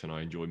as an actor, and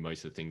I enjoy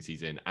most of the things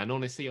he's in. And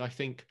honestly, I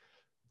think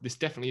this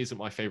definitely isn't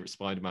my favorite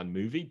Spider-Man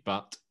movie,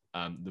 but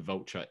the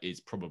Vulture is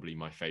probably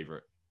my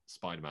favorite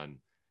Spider-Man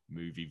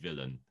movie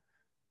villain.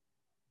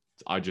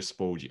 I just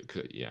spoiled you.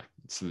 Yeah,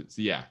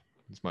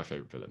 it's my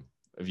favorite villain.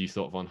 Have you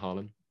thought of one,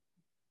 Harlan?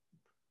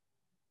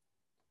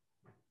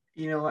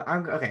 You know what?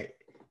 I'm okay.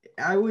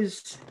 I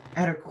was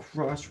at a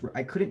crossroad.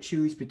 I couldn't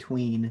choose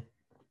between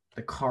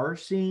the car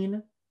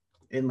scene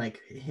and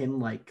like him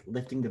like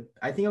lifting the.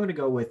 I think I'm gonna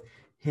go with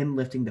him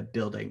lifting the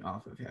building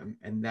off of him,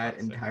 and that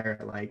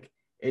entire like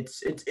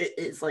it's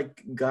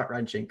like gut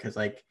wrenching because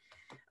like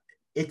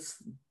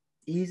it's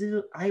easy.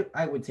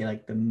 I would say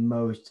like the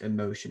most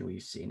emotion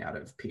we've seen out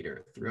of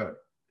Peter throughout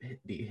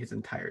his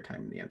entire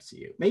time in the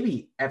MCU,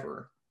 maybe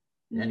ever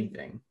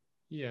anything.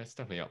 Yeah, it's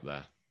definitely up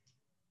there.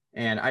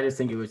 And I just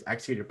think it was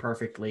executed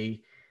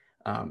perfectly.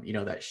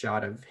 That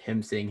shot of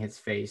him seeing his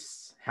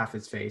face, half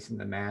his face in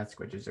the mask,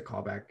 which is a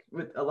callback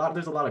with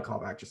there's a lot of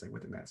callback just like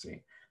within that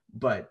scene.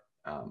 But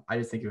I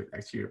just think it was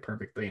executed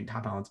perfectly, and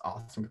Tom Holland's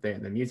awesome with it,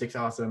 and the music's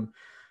awesome.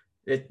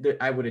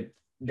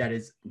 That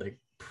is like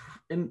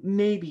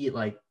maybe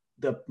like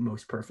the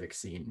most perfect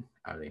scene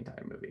out of the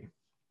entire movie.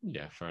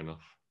 Yeah, fair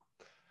enough.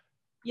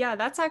 Yeah,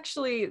 that's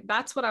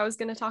what I was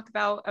going to talk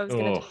about. I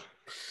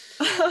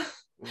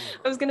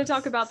was going to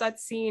talk about that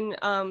scene,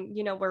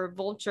 where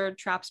Vulture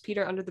traps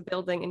Peter under the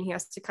building and he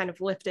has to kind of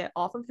lift it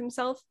off of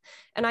himself.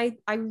 And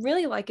I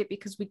really like it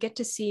because we get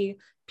to see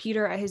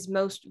Peter at his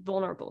most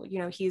vulnerable.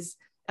 He's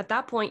at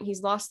that point,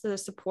 he's lost the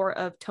support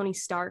of Tony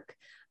Stark.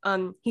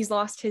 He's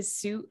lost his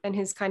suit and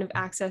his kind of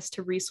access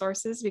to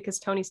resources because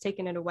Tony's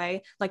taken it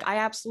away. Like, I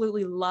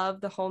absolutely love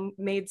the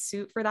homemade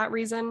suit for that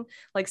reason.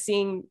 Like,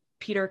 seeing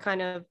Peter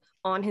kind of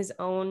on his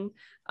own,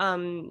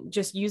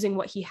 just using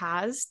what he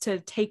has to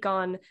take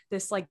on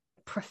this like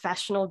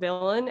professional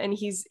villain, and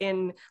he's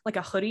in like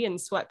a hoodie and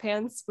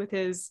sweatpants with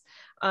his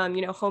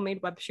homemade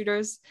web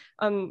shooters.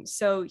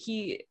 So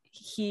he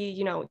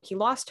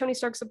lost Tony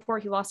Stark's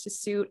support, he lost his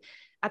suit.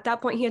 At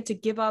that point, he had to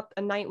give up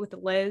a night with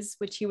Liz,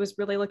 which he was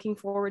really looking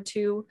forward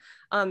to.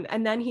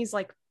 And then he's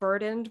like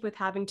burdened with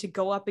having to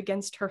go up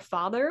against her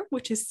father,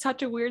 which is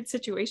such a weird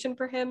situation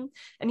for him.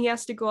 And he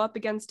has to go up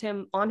against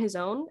him on his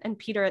own. And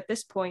Peter at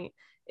this point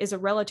is a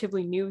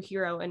relatively new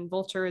hero, and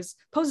Vulture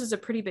poses a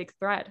pretty big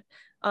threat.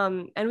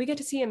 And we get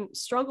to see him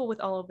struggle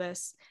with all of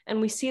this.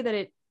 And we see that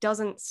it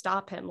doesn't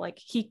stop him. Like,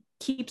 he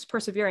keeps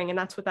persevering. And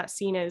that's what that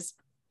scene is.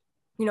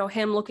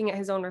 Him looking at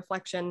his own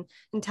reflection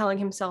and telling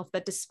himself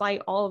that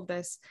despite all of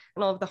this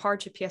and all of the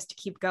hardship, he has to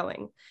keep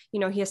going.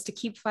 He has to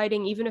keep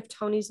fighting, even if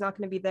Tony's not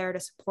going to be there to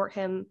support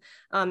him,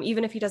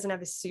 even if he doesn't have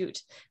his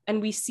suit.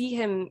 And we see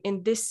him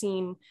in this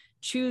scene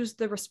choose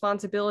the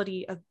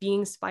responsibility of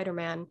being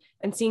Spider-Man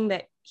and seeing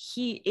that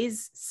he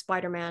is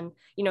Spider-Man,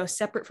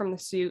 separate from the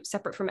suit,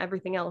 separate from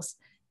everything else.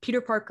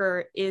 Peter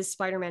Parker is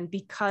Spider-Man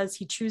because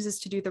he chooses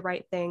to do the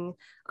right thing,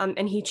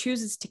 and he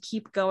chooses to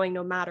keep going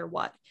no matter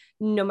what,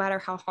 no matter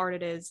how hard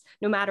it is,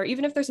 no matter,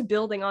 even if there's a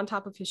building on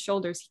top of his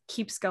shoulders, he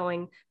keeps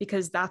going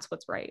because that's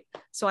what's right.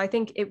 So I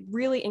think it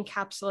really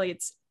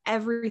encapsulates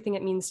everything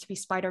it means to be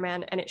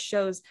Spider-Man, and it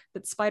shows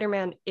that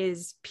Spider-Man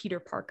is Peter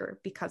Parker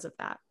because of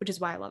that, which is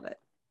why I love it.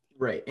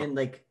 Right. And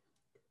like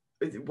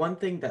one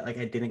thing that like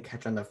I didn't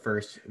catch on the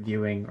first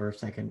viewing or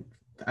second,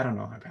 I don't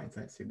know how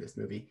I've seen this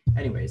movie.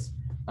 Anyways,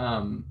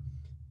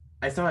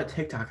 I saw a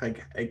TikTok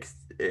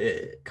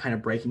kind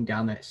of breaking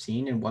down that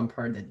scene, and one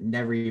part that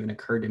never even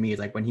occurred to me is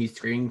like when he's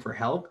screaming for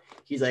help,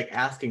 he's like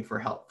asking for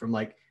help from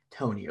like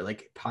Tony or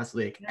like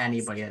possibly like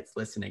anybody that's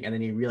listening, and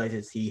then he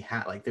realizes he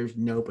had like there's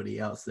nobody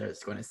else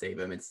that's going to save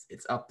him. It's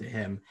up to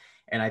him.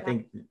 And I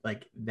think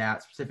like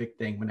that specific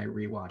thing, when I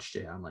rewatched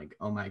it, I'm like,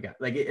 oh my god,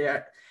 like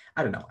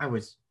I don't know, I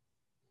was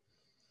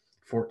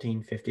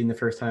 14, 15 the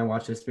first time I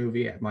watched this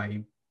movie.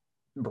 My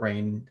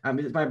brain, I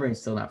mean, my brain's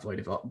still not fully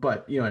developed,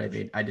 but you know what I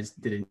mean. I just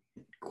didn't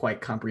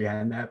quite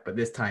comprehend that. But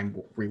this time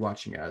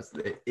rewatching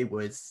it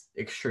was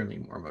extremely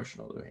more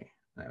emotional to me.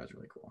 That was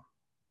really cool.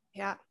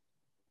 Yeah.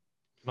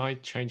 Can I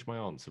change my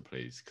answer,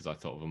 please? Because I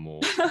thought of a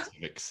more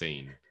specific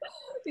scene.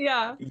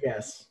 Yeah.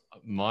 Yes.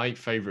 My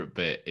favorite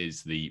bit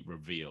is the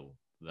reveal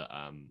that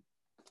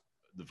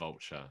the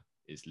Vulture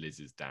is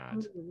Liz's dad,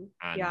 Mm-hmm.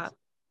 and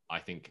I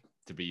think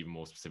to be even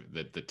more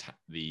specific,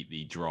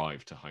 the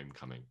drive to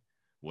homecoming,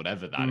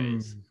 whatever that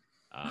is.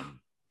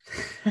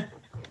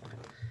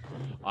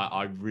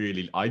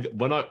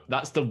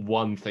 That's the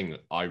one thing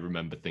I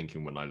remember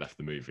thinking when I left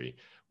the movie.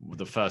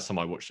 The first time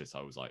I watched this,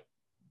 I was like,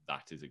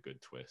 that is a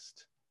good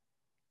twist.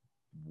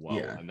 Wow.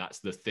 Yeah. And that's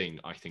the thing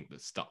I think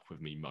that stuck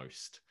with me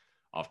most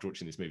after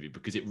watching this movie,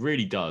 because it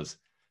really does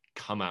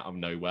come out of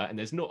nowhere, and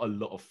there's not a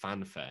lot of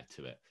fanfare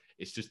to it.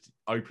 It's just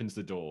opens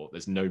the door,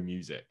 there's no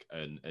music,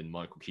 and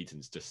Michael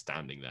Keaton's just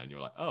standing there, and you're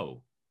like,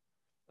 oh,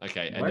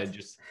 okay. And what? then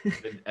just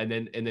and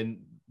then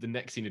the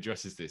next scene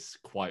addresses this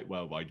quite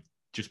well by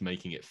just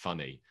making it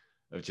funny,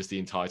 of just the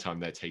entire time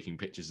they're taking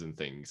pictures and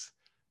things.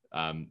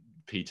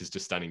 Peter's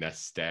just standing there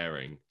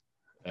staring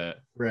at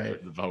the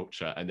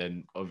Vulture, and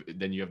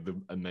then you have the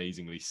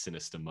amazingly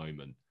sinister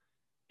moment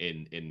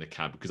in the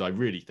cab, because I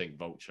really think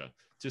Vulture,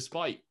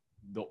 despite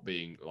not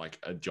being like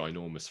a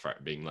ginormous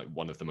threat, being like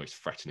one of the most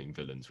threatening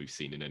villains we've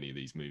seen in any of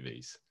these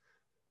movies,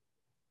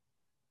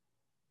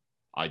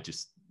 I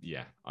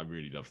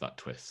really love that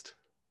twist.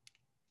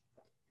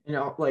 You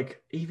know,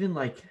 like even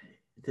like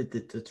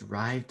the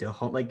drive to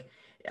home, like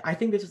I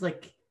think this is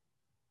like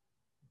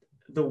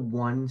the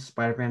one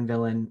Spider-Man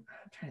villain.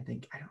 I'm trying to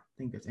think. I don't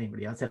think there's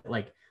anybody else that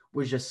like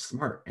was just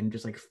smart and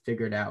just like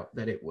figured out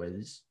that it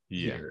was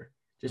here.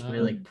 Just by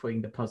like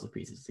putting the puzzle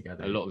pieces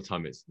together. A lot of the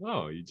time it's,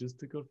 oh, you just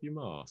took off your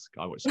mask.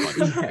 I watched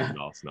Spider-Man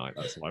last night.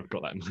 That's why I've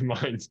got that in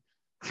my mind.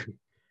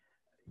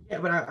 Yeah,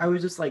 but I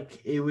was just like,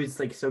 it was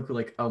like so cool.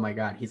 Like, oh my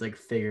god, he's like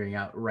figuring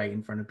out right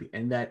in front of people,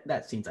 and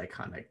that scene's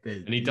iconic.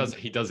 And he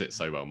does it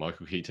so well.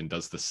 Michael Keaton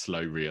does the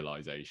slow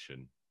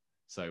realization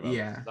so well.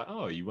 Yeah. Like,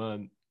 oh, you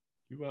weren't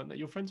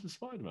your friends with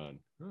Spider-Man.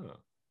 Oh.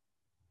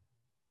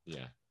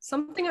 Yeah.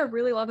 Something I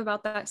really love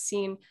about that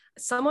scene,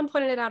 someone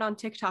pointed it out on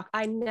TikTok.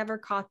 I never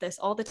caught this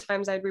all the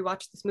times I'd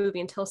rewatch this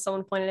movie until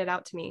someone pointed it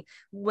out to me.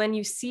 When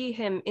you see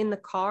him in the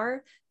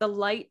car, the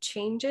light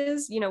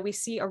changes. You know, we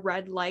see a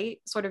red light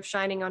sort of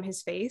shining on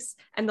his face,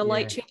 and the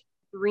light changes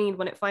green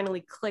when it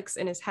finally clicks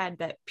in his head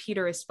that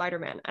Peter is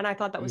Spider-Man. And I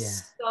thought that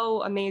was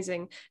so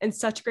amazing, and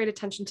such great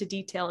attention to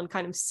detail, and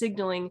kind of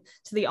signaling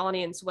to the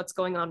audience what's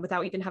going on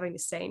without even having to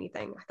say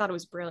anything. I thought it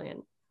was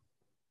brilliant.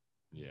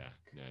 Yeah,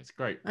 it's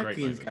great. Great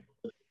movie.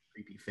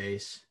 Creepy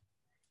face.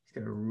 He's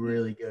got a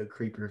really good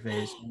creeper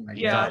face. Oh my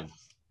God.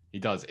 He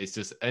does. It's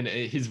just, and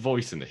his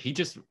voice in it, he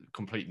just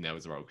completely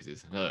nails the role, because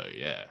it's, oh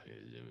yeah,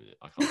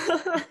 I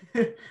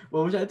can't.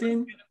 What was that,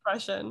 Dean?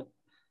 Impression.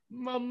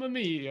 Mamma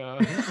mia.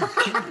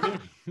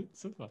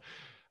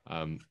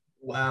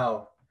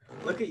 Wow,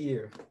 look at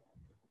you.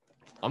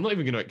 I'm not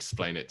even going to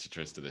explain it to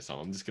Trista this time.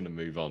 I'm just going to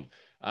move on.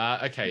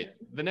 Okay,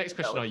 the next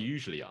question I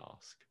usually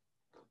ask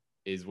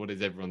is, what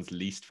is everyone's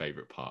least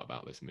favorite part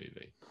about this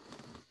movie?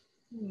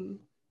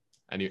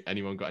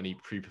 Anyone got any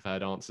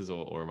pre-prepared answers,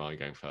 or am I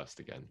going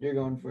first again? You're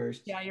going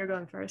first. Yeah, you're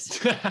going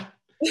first.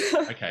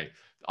 Okay,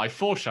 I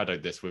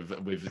foreshadowed this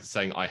with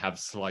saying I have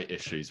slight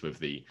issues with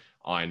the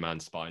Iron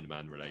Man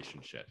Spider-Man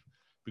relationship,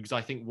 because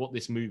I think what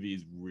this movie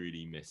is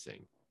really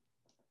missing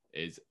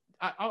is,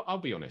 I'll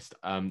be honest,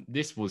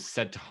 this was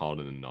said to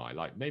Harlan and I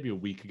like maybe a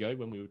week ago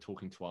when we were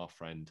talking to our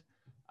friend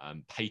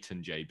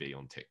Peyton JB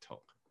on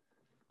TikTok.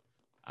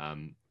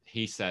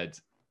 He said,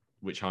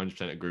 which I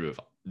 100% agree with,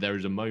 there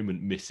is a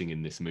moment missing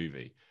in this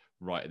movie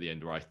right at the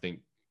end where I think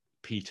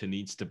Peter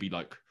needs to be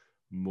like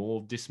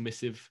more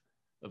dismissive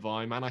of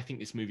Iron Man. I think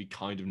this movie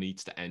kind of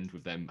needs to end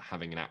with them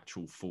having an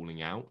actual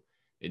falling out,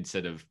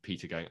 instead of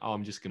Peter going, oh,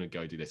 I'm just going to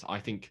go do this. I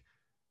think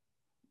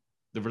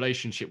the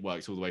relationship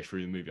works all the way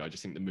through the movie. I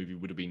just think the movie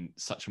would have been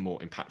such a more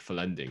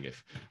impactful ending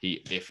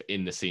if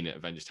in the scene at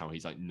Avengers Tower,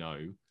 he's like, no,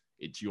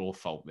 it's your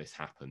fault this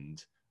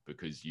happened.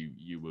 because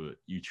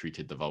you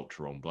treated the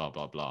Vulture wrong, blah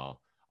blah blah.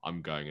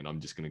 I'm going and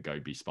I'm just going to go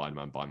be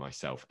Spider-Man by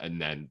myself.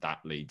 And then that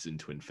leads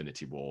into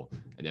Infinity War.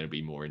 And then it'll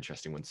be more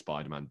interesting when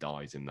Spider-Man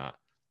dies in that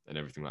and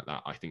everything like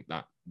that. I think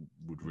that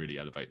would really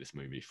elevate this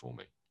movie for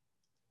me.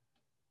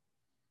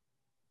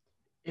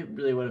 It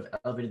really would have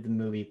elevated the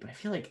movie, but I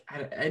feel like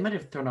I might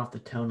have thrown off the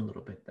tone a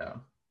little bit, though.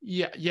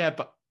 Yeah,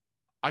 but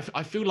I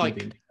feel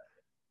like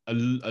a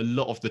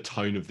lot of the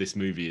tone of this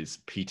movie is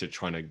Peter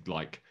trying to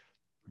like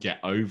get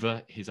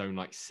over his own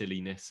like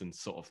silliness and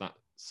sort of that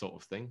sort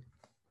of thing.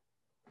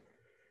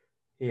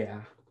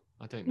 Yeah.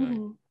 I don't know.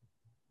 Mm-hmm.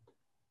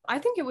 I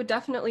think it would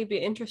definitely be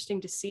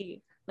interesting to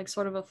see like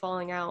sort of a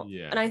falling out.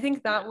 Yeah. And I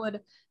think that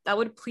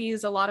would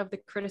please a lot of the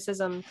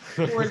criticism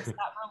towards that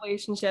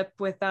relationship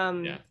with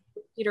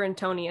Peter and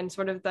Tony and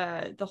sort of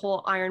the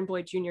whole Iron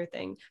Boy Jr.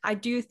 thing. I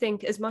do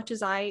think as much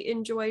as I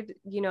enjoyed,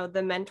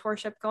 the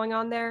mentorship going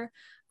on there,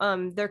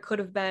 there could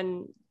have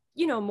been,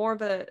 more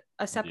of a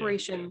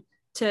separation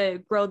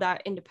to grow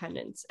that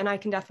independence. And I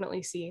can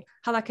definitely see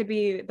how that could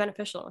be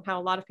beneficial and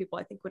how a lot of people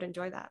I think would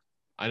enjoy that.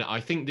 And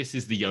I think this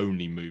is the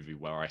only movie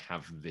where I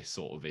have this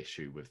sort of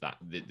issue with that,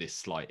 this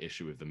slight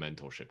issue with the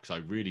mentorship, because I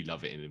really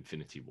love it in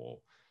Infinity War.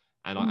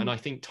 And I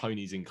think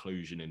Tony's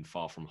inclusion in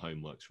Far From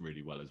Home works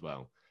really well as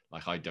well.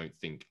 Like, I don't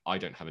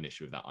have an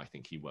issue with that. I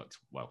think he works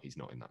well. He's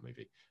not in that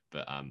movie,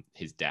 but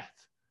his death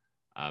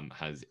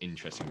has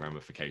interesting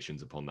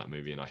ramifications upon that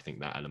movie. And I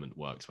think that element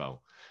works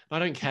well. And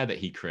I don't care that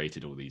he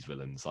created all these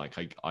villains. Like,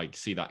 I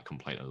see that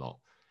complaint a lot,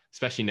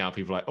 especially now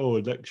people are like, oh,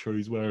 Electro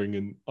is wearing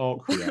an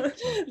arc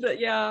reactor.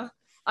 Yeah.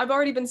 I've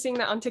already been seeing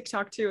that on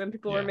TikTok too, and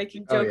people are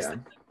making jokes that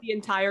the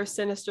entire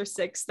Sinister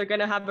Six, they're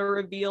gonna have a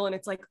reveal, and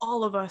it's like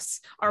all of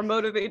us are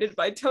motivated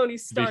by Tony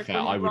Stark. To be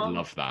fair, I would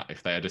love that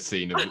if they had a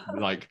scene of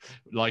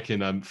like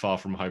in Far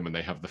From Home when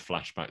they have the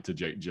flashback to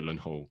Jake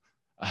Gyllenhaal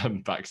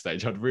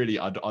backstage.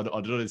 I'd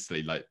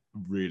honestly like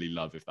really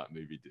love if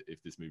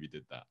this movie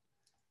did that.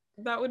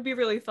 That would be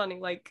really funny.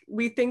 Like,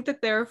 we think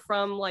that they're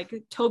from like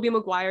Tobey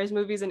Maguire's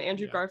movies and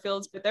Andrew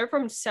Garfield's, but they're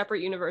from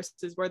separate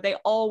universes where they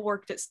all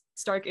worked at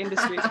Stark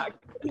Industries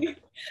actually.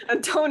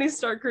 And Tony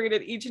Stark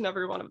created each and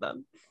every one of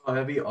them. Oh,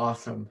 that'd be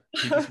awesome.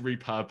 He just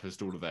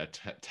repurposed all of their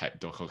tech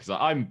doc because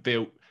I'm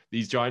built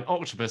these giant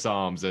octopus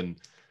arms, and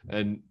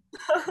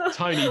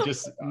Tony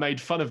just made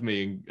fun of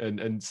me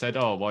and said,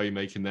 "Oh, why are you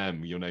making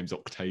them? Your name's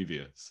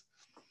Octavius."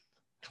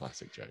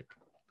 Classic joke.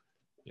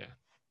 Yeah.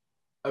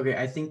 Okay,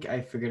 I think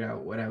I figured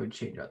out what I would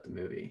change about the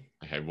movie.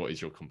 Okay, what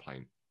is your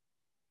complaint?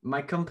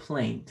 My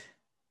complaint.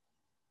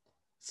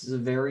 This is a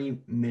very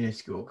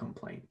minuscule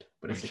complaint,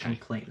 but it's a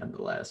complaint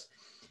nonetheless.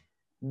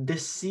 The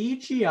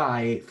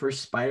CGI for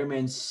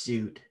Spider-Man's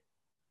suit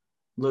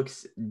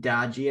looks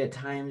dodgy at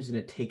times, and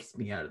it takes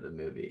me out of the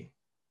movie.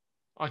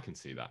 I can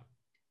see that.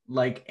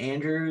 Like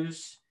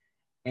Andrew's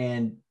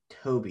and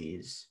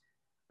Toby's,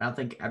 I don't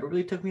think ever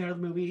really took me out of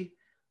the movie.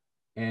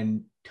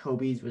 And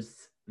Toby's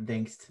was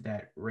thanks to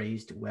that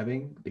raised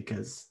webbing,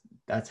 because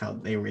that's how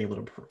they were able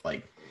to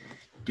like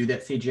do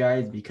that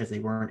CGI, because they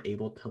weren't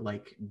able to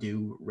like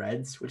do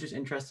reds, which is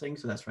interesting.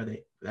 So that's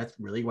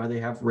really why they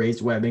have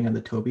raised webbing on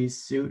the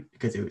Toby's suit,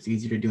 because it was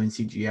easier to do in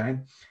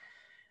CGI.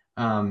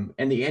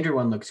 And the Andrew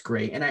one looks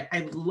great, and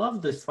I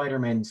love the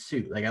Spider-Man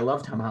suit. Like, I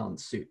love Tom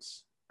Holland's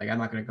suits. Like, I'm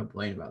not going to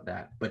complain about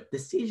that, but the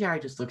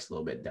CGI just looks a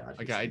little bit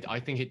dodgy. Okay, I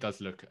think it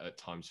does look at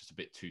times just a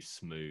bit too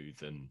smooth,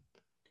 and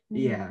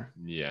yeah,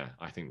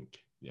 I think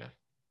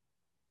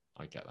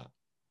I get that.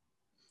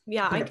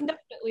 Yeah, I can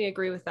definitely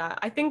agree with that.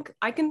 I think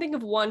I can think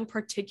of one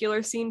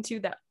particular scene too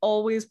that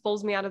always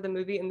pulls me out of the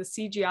movie, and the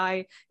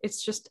CGI,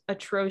 it's just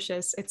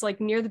atrocious. It's like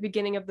near the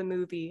beginning of the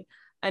movie,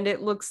 and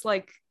it looks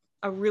like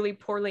a really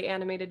poorly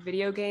animated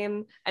video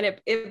game, and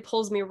it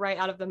pulls me right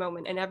out of the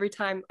moment. And every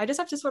time I just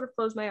have to sort of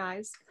close my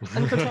eyes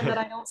and pretend that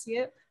I don't see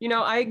it.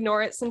 I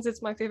ignore it since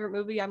it's my favorite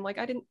movie. I'm like,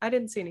 I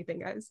didn't see anything,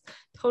 guys.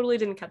 Totally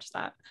didn't catch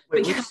that.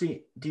 Wait, which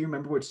scene, do you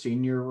remember which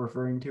scene you're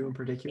referring to in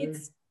particular?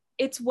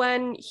 It's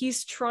when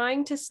he's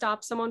trying to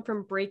stop someone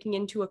from breaking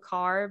into a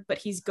car, but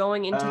he's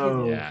going into his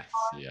own car.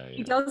 Yeah.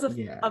 He does a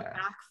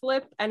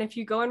backflip, and if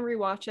you go and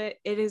rewatch it,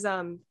 it is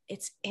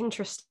it's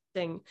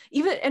interesting.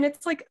 Even, and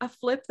it's like a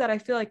flip that I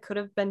feel like could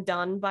have been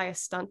done by a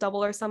stunt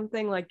double or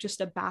something, like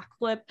just a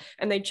backflip,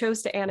 and they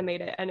chose to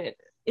animate it, and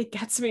it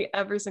gets me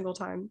every single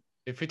time.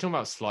 If we're talking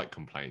about slight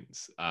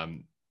complaints,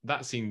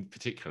 that scene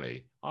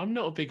particularly, I'm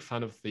not a big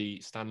fan of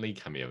the Stan Lee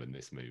cameo in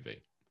this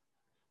movie.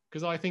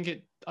 Because I think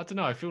I don't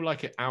know, I feel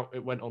like it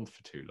went on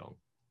for too long.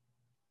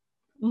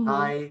 Mm-hmm.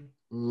 I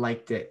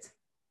liked it.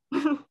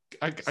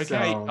 Okay,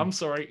 so, I'm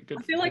sorry.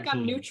 I feel like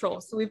I'm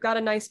neutral, so we've got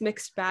a nice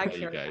mixed bag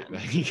here.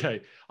 There you go.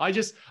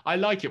 I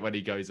like it when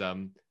he goes,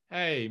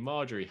 hey,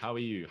 Marjorie, how are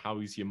you?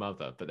 How's your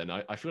mother? But then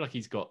I feel like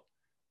he's got,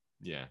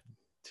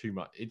 too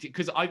much.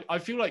 Because I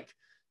feel like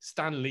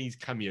Stan Lee's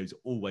cameos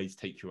always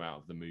take you out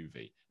of the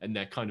movie, and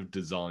they're kind of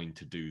designed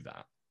to do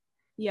that.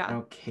 Yeah.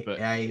 Okay. But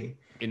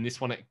in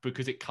this one,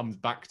 because it comes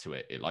back to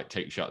it, it like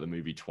takes you out of the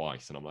movie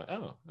twice, and I'm like,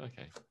 oh,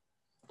 okay.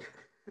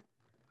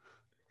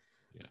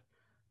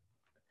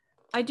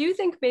 I do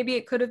think maybe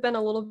it could have been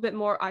a little bit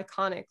more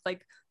iconic.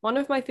 Like one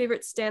of my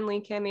favorite Stan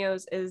Lee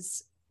cameos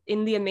is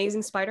in The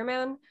Amazing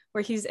Spider-Man,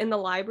 where he's in the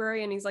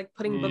library and he's like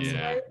putting books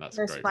Yeah, away. that's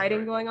There's great.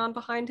 fighting going on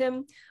behind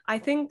him. I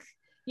think,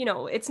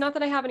 it's not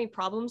that I have any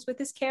problems with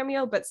this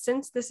cameo, but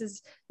since this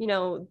is,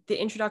 the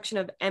introduction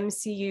of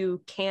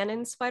MCU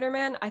canon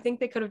Spider-Man, I think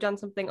they could have done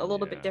something a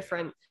little bit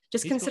different.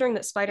 Just considering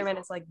that Spider-Man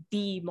is like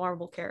the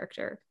Marvel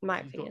character, in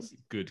my opinion.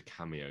 Got good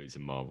cameos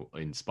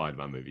in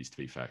Spider-Man movies, to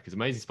be fair, because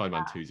Amazing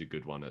Spider-Man 2 is a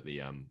good one at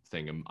the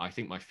thing. And I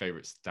think my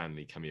favorite Stan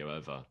Lee cameo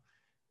ever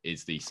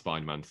is the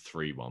Spider-Man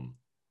 3 one,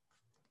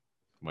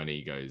 when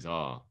he goes,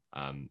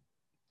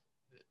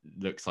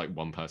 looks like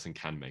one person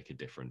can make a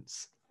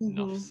difference.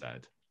 Enough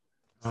said.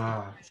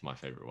 It's my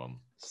favorite one.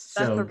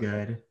 So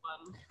good.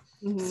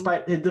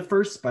 The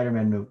first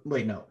Spider-Man movie.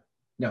 Wait, no,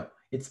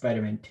 it's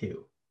Spider-Man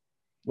 2.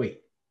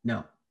 Wait,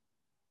 no.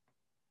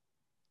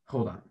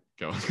 Hold on.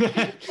 Go on.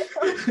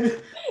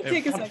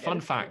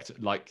 Fun fact,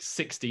 like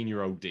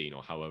 16-year-old Dean,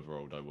 or however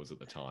old I was at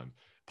the time,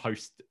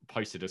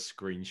 posted a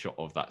screenshot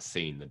of that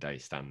scene the day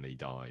Stan Lee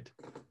died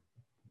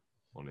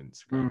on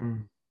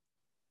Instagram.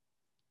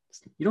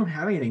 You don't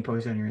have anything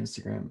posted on your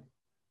Instagram.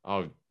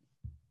 Oh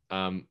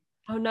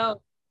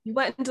no. You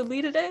went and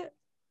deleted it?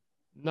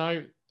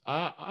 No.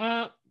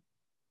 I'll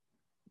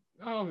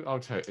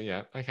tell you.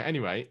 Yeah. Okay.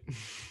 Anyway.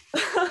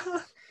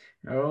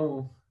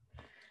 Oh.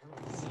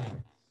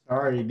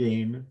 Sorry,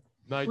 Dean.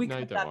 No,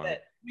 don't worry.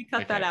 We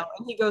cut that out,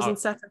 and he goes and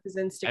sets up his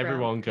Instagram.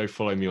 Everyone go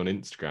follow me on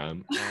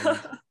Instagram. And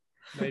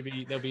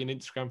maybe there'll be an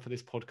Instagram for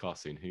this podcast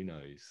soon. Who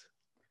knows?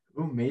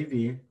 Oh,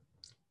 maybe.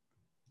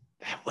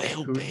 There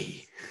will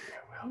be.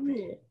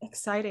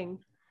 Exciting.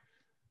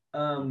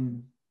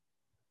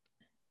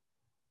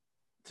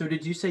 So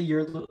did you say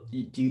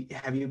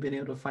have you been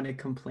able to find a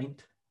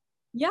complaint?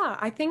 Yeah,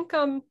 I think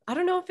I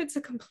don't know if it's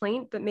a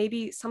complaint, but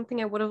maybe something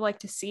I would have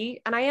liked to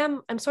see. And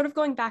I'm sort of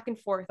going back and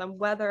forth on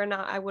whether or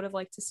not I would have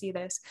liked to see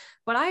this.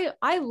 But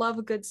I love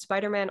a good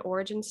Spider-Man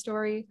origin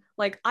story.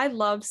 Like I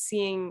love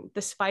seeing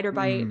the spider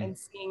bite and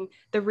seeing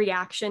the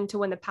reaction to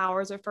when the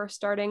powers are first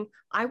starting.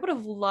 I would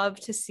have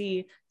loved to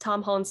see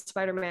Tom Holland's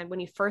Spider-Man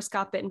when he first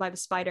got bitten by the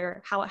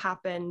spider, how it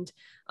happened,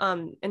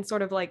 and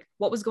sort of like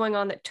what was going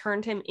on that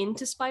turned him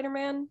into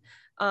Spider-Man.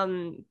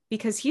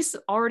 Because he's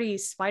already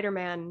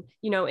Spider-Man,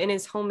 in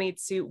his homemade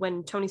suit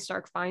when Tony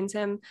Stark finds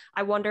him.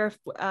 I wonder if,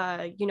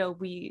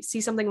 we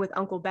see something with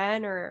Uncle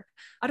Ben, or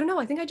I don't know.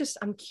 I think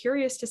I'm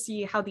curious to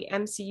see how the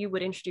MCU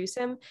would introduce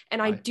him.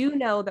 And I do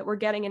know that we're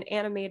getting an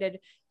animated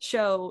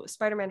show,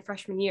 Spider-Man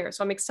Freshman Year.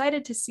 So I'm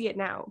excited to see it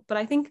now. But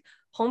I think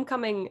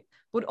Homecoming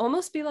would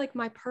almost be like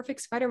my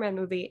perfect Spider-Man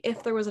movie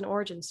if there was an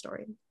origin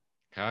story.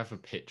 I have a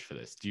pitch for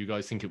this. Do you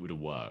guys think it would have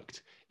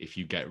worked if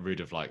you get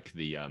rid of like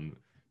the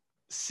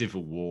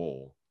Civil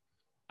War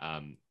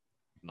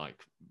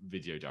like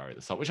video diary at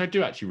the start, which I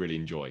do actually really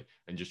enjoy,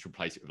 and just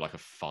replace it with like a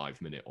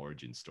 5-minute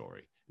origin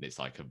story, and it's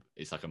like a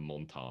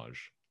montage,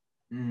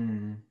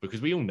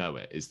 because we all know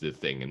it is the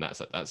thing, and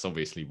that's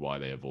obviously why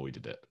they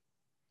avoided it.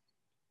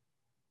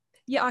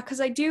 Yeah, because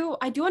I do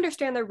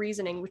understand their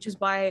reasoning, which is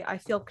why I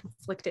feel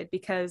conflicted,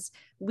 because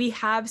we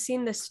have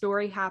seen this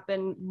story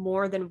happen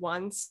more than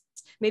once.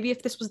 Maybe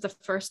if this was the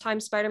first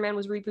time Spider-Man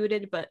was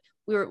rebooted, but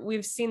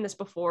we've seen this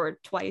before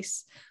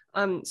twice.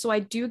 So I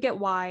do get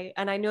why,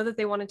 and I know that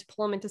they wanted to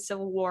pull him into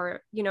Civil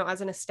War,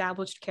 as an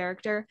established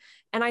character.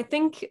 And I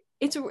think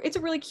it's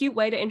a really cute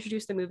way to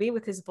introduce the movie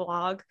with his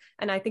vlog.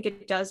 And I think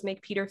it does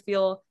make Peter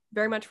feel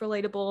very much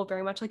relatable,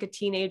 very much like a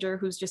teenager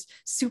who's just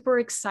super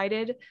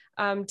excited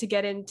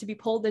to be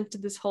pulled into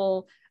this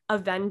whole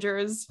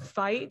Avengers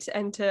fight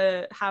and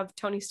to have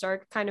Tony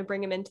Stark kind of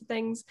bring him into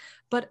things.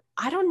 But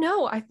I don't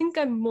know. I think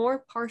I'm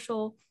more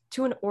partial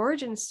to an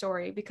origin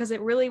story because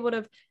it really would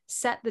have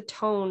set the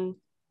tone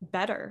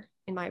better,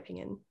 in my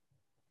opinion.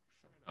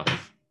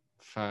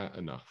 Fair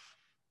enough.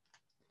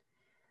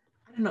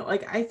 I don't know.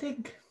 Like, I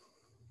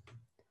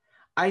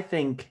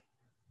think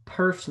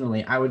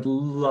personally, I would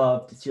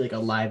love to see like a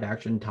live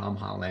action Tom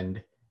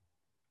Holland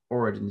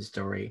origin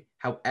story.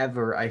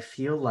 However, I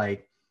feel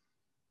like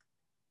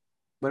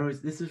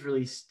this was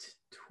released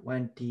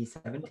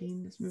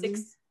 2017, this movie?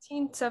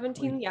 16,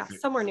 17, yeah,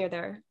 somewhere near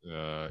there.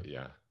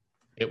 Yeah.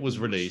 It was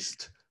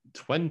released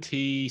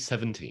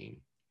 2017.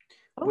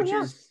 Which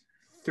is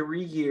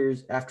 3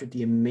 years after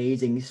The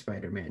Amazing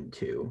Spider-Man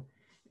 2.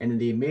 And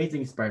The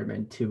Amazing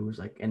Spider-Man 2 was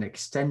like an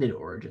extended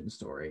origin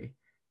story.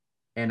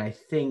 And I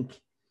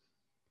think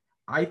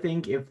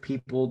if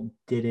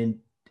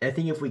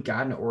we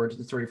got an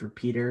origin story for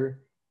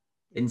Peter,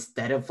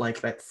 instead of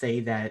like, let's say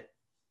that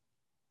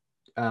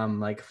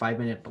like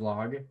 5-minute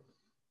blog,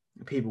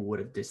 people would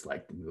have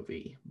disliked the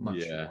movie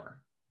much more.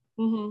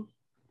 Mm-hmm.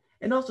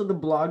 And also the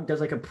blog does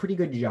like a pretty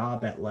good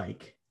job at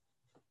like,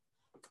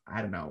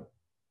 I don't know,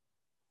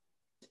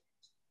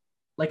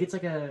 like it's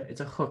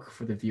a hook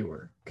for the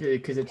viewer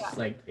because it's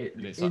like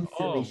it's like,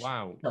 oh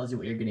wow, tells you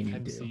what you're getting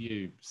into.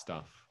 MCU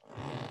stuff.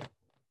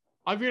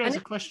 I realized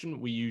a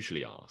question we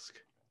usually ask,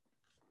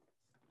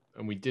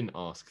 and we didn't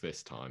ask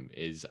this time,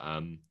 is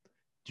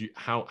do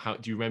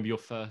you remember your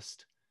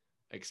first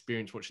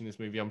experience watching this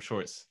movie? I'm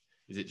sure is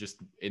it just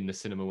in the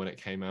cinema when it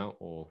came out,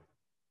 or?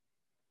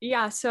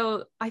 Yeah,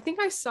 so I think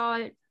I saw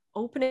it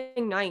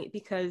opening night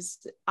because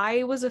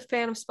I was a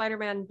fan of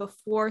Spider-Man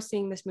before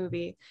seeing this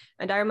movie.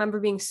 And I remember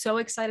being so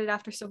excited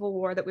after Civil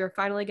War that we were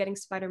finally getting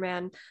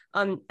Spider-Man.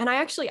 And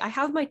I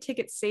have my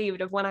ticket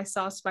saved of when I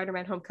saw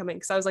Spider-Man Homecoming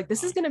because I was like,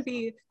 this is going to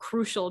be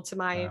crucial to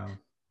my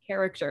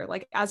character.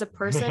 Like as a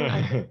person,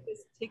 I think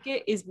this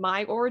ticket is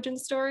my origin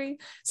story.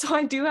 So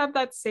I do have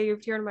that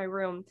saved here in my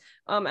room.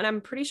 And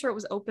I'm pretty sure it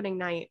was opening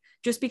night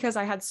just because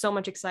I had so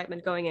much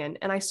excitement going in.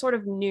 And I sort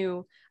of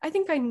knew, I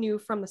think I knew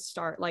from the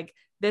start, like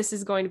this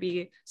is going to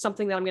be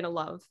something that I'm going to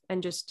love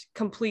and just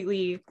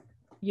completely,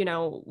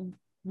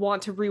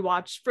 want to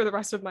rewatch for the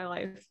rest of my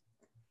life.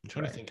 I'm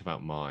trying to think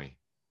about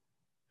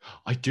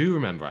I do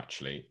remember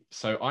actually.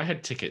 So I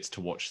had tickets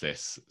to watch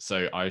this.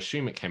 So I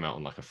assume it came out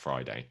on like a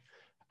Friday.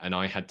 And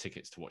I had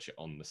tickets to watch it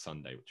on the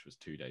Sunday, which was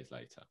 2 days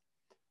later.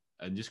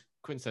 And just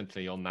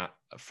coincidentally, on that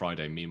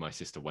Friday, me and my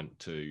sister went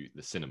to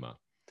the cinema.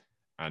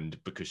 And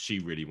because she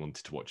really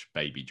wanted to watch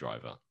Baby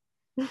Driver,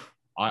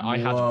 I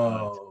hadn't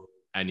heard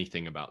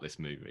anything about this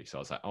movie. So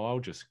I was like, oh, I'll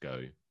just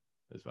go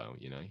as well,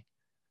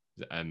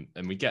 And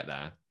we get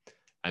there.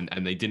 And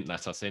they didn't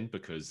let us in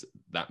because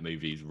that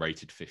movie is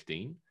rated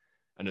 15.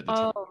 And at the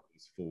time, it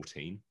was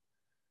 14.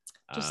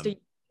 Just a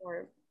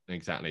year.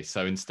 Exactly.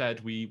 So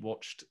instead, we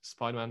watched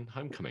Spider-Man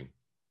Homecoming.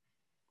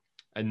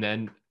 And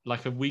then,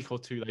 like a week or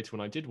two later, when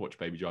I did watch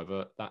Baby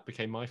Driver, that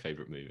became my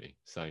favorite movie.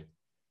 So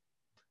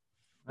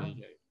there you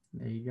go.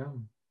 There you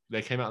go.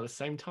 They came out at the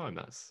same time.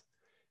 That's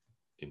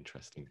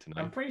interesting to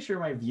know. I'm pretty sure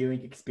my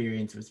viewing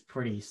experience was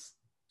pretty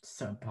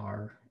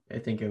subpar. I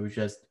think it was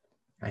just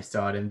I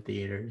saw it in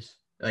theaters,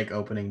 like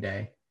opening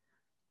day.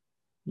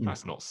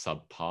 That's not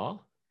subpar.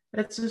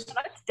 That's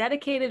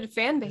dedicated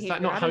fan behavior. Is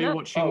that not how you're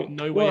watching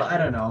No Way Home? I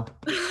don't know.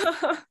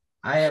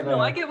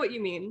 I get what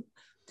you mean.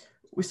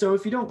 So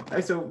if you don't,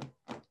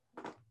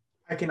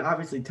 I can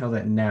obviously tell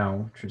that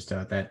now,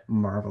 Trista, that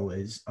Marvel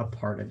is a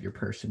part of your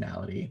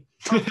personality.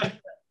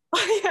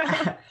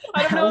 Yeah.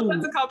 I don't know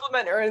if that's a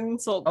compliment or an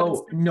insult.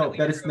 Oh no,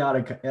 that is not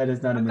an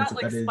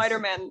insult. Got, like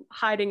Spider-Man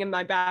hiding in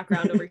my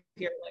background over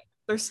here. Like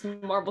there's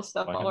Marvel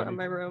stuff all around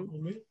my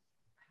room.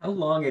 How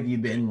long have you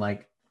been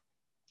like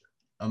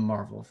a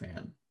Marvel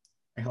fan?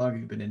 How long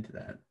have you been into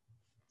that?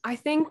 I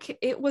think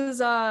it was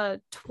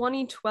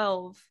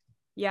 2012.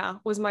 Yeah,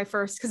 was my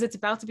first, because it's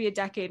about to be a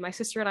decade. My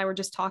sister and I were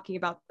just talking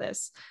about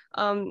this.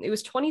 It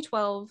was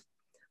 2012.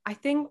 I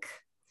think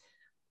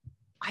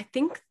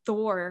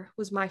Thor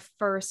was my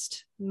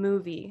first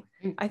movie.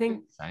 I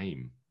think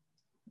same.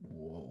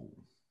 Whoa.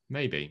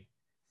 Maybe.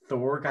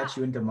 Thor got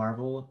you into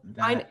Marvel?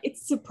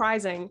 It's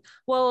surprising.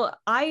 Well,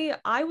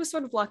 I was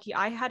sort of lucky.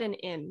 I had an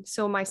in.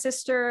 So my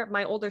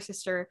older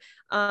sister,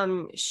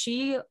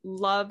 she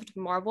loved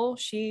Marvel.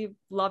 She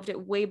loved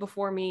it way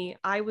before me.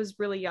 I was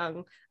really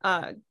young.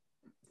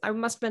 I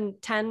must have been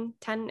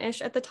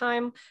 10-ish at the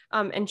time.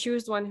 And she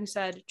was the one who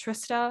said,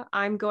 Trista,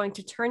 I'm going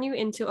to turn you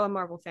into a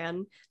Marvel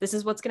fan. This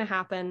is what's going to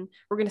happen.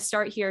 We're going to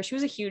start here. She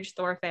was a huge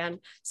Thor fan.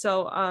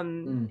 So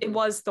it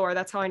was Thor.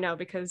 That's how I know,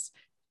 because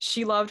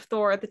she loved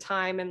Thor at the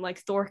time and like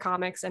Thor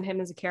comics and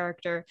him as a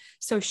character.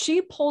 So she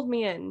pulled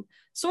me in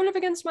sort of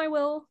against my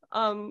will.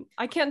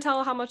 I can't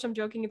tell how much I'm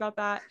joking about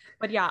that,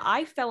 but yeah,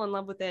 I fell in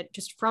love with it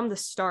just from the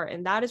start.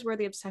 And that is where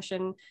the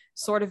obsession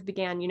sort of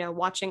began,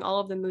 watching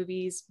all of the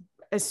movies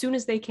as soon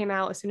as they came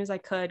out, as soon as I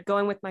could,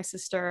 going with my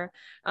sister.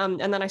 And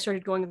then I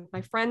started going with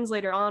my friends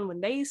later on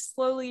when they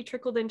slowly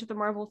trickled into the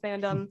Marvel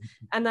fandom.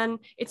 And then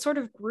it sort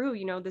of grew,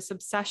 this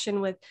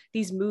obsession with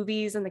these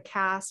movies and the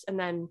cast. And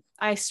then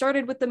I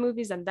started with the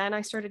movies and then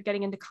I started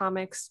getting into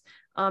comics.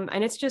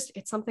 And it's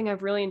something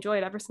I've really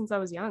enjoyed ever since I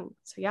was young.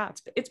 So yeah,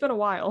 it's been a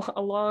while,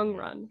 a long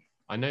run.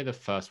 I know the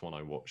first one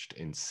I watched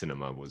in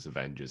cinema was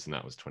Avengers, and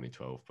that was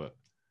 2012, but I'm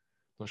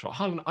not sure.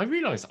 Harlan, I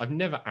realized I've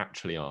never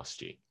actually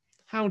asked you,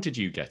 how did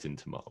you get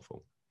into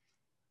Marvel?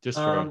 Just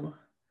for a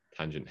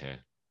tangent here.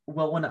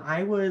 Well, when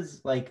I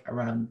was like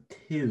around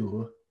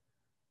 2,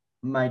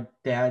 my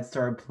dad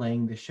started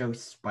playing the show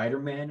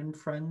Spider-Man and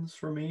Friends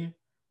for me,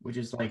 which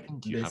is like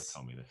you have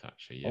told me this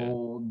actually, yeah.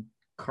 Old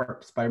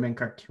Spider-Man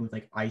cartoon with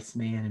like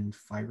Iceman and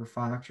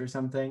Firefox or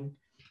something.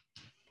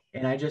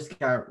 And I just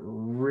got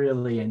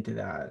really into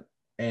that.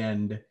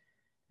 And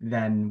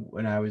then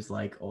when I was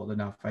like old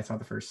enough, I saw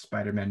the first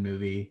Spider-Man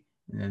movie,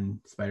 and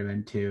then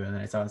Spider-Man 2, and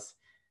then I saw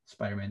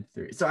Spider-Man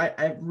 3. So I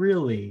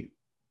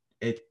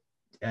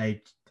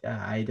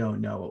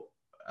don't know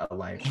a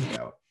life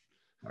without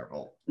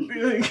Marvel.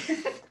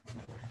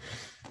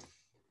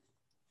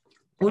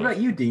 What about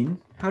you, Dean?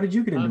 How did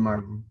you get into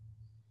Marvel?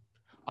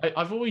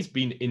 I've always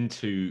been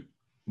into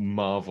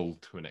Marvel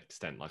to an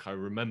extent. Like I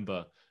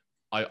remember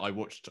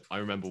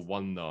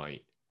one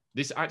night.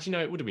 This actually,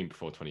 no, it would have been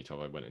before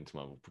 2012 I went into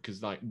Marvel,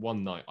 because like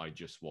one night I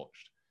just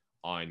watched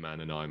Iron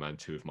Man and Iron Man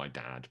 2 with my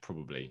dad,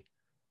 probably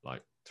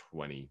like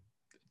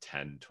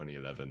 2010,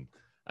 2011.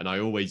 And I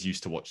always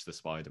used to watch the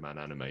Spider-Man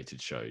animated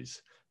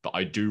shows. But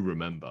I do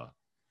remember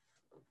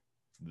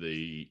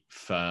the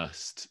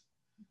first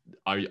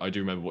I do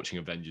remember watching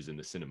Avengers in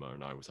the cinema,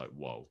 and I was like,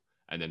 whoa.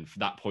 And then from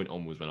that point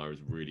on was when I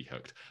was really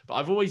hooked. But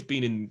I've always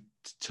been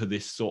into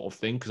this sort of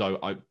thing because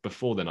I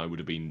before then I would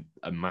have been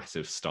a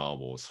massive Star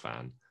Wars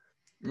fan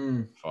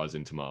before I was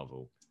into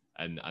Marvel,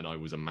 and I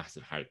was a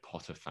massive Harry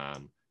Potter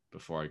fan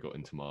before I got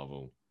into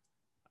Marvel.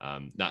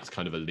 That's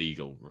kind of a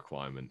legal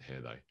requirement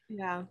here, though.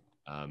 Yeah.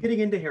 Getting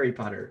into Harry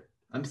Potter.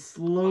 I'm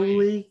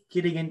slowly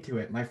getting into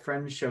it. My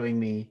friend's showing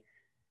me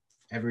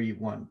every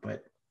one,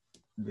 but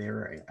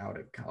they're out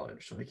of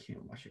college, so I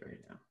can't watch it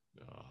right now.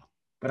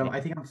 But I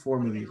think I'm 4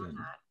 movies in.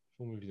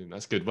 4 movies in.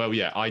 That's good. Well,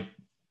 yeah,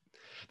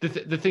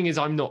 the thing is,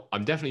 I'm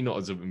definitely not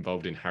as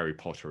involved in Harry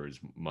Potter as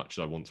much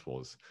as I once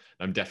was.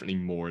 I'm definitely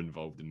more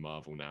involved in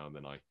Marvel now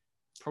than I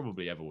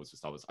probably ever was with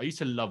Star Wars. I used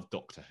to love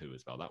Doctor Who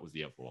as well. That was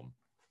the other one.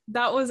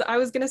 I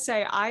was gonna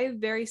say, I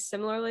very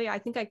similarly, I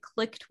think I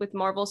clicked with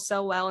Marvel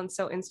so well and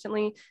so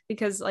instantly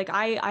because like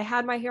I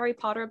had my Harry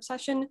Potter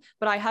obsession,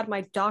 but I had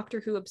my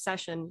Doctor Who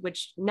obsession,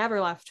 which never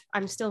left.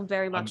 I'm still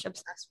very much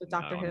obsessed with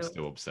Doctor Who. I'm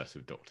still obsessed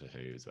with Doctor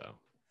Who as well.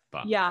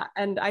 But yeah,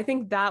 and I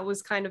think that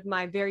was kind of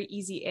my very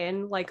easy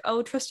in. Like,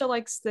 oh, Trista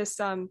likes this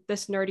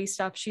this nerdy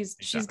stuff. She's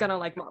gonna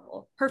like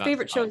Marvel. That's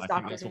favorite show is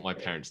Doctor Who. That's what my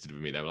parents did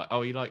with me. They were like,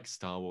 oh, he likes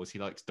Star Wars, he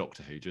likes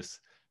Doctor Who, just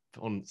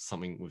put on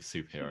something with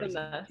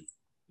superheroes.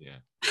 Yeah.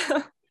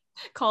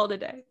 Call it a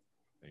day.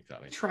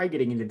 Exactly. Try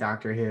getting into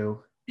Doctor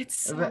Who. It's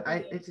so but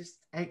I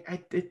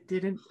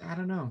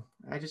don't know.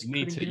 I just you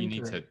need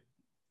to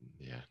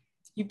yeah.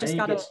 You've just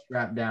got to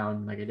strap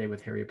down like I did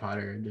with Harry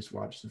Potter and just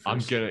watch the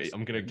first.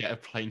 I'm gonna get a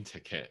plane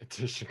ticket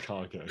to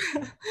Chicago.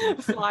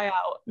 Fly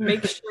out.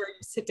 Make sure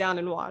you sit down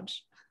and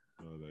watch.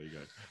 Oh, there you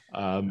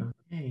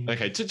go.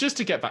 Okay, just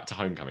to get back to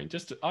Homecoming,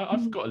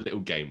 I've got a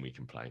little game we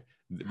can play,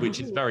 which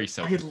is very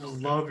self. I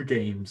love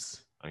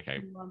games.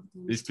 Okay,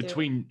 it's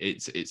between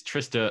it's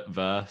Trista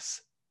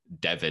versus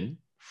Devin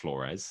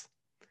Flores.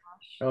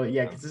 Oh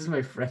yeah, because this is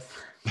my friend.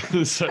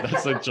 So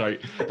that's a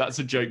joke. That's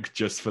a joke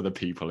just for the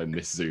people in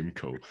this Zoom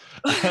call.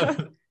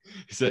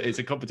 It's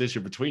a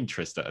competition between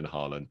Trista and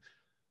Harlan.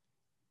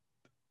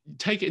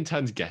 Take it in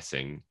turns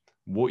guessing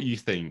what you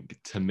think,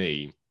 to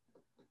me,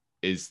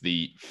 is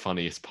the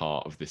funniest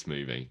part of this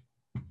movie.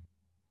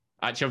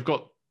 Actually, I've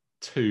got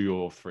 2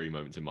 or 3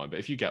 moments in mind, but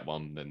if you get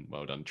one, then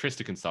well done.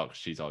 Trista can start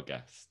because she's our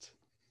guest.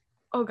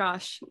 Oh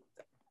gosh.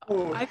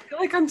 I feel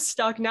like I'm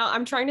stuck now.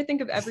 I'm trying to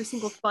think of every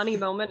single funny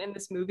moment in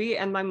this movie,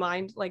 and my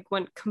mind like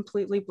went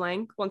completely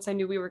blank once I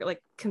knew we were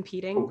like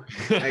competing.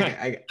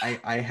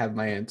 I have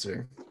my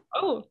answer.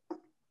 Oh,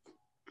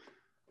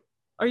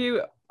 are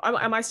you?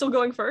 Am I still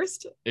going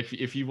first?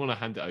 If you want to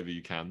hand it over,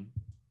 you can.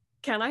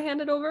 Can I hand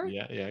it over?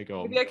 Yeah,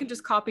 go on. Maybe I can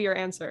just copy your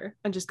answer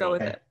and just go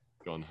with it.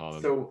 Go on,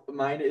 Harlan. So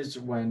mine is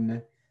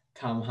when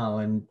Tom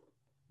Holland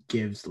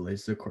gives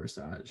Liz the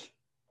corsage.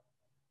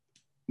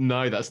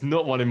 No, that's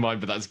not one in mind,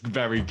 but that's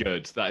very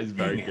good. That is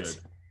very good.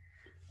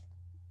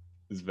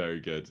 It's very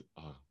good.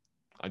 Oh,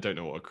 I don't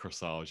know what a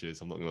corsage is.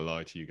 I'm not going to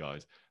lie to you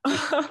guys.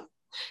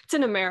 It's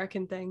an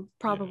American thing,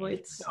 probably.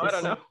 Yeah, I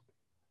don't know.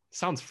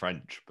 Sounds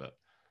French, but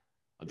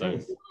I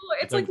don't.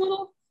 It's like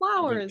little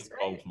flowers. I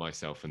don't involve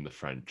myself in the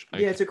French.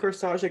 Okay. Yeah, it's a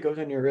corsage that goes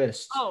on your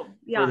wrist. Oh,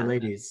 yeah. For the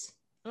ladies.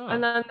 Oh.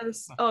 And then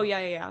there's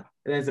yeah.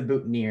 And there's a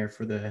boutonniere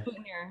for the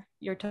boutonniere.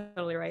 You're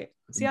totally right.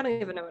 See, I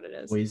don't even know what it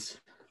is. Boys.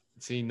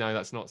 See, no,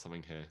 that's not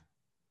something here.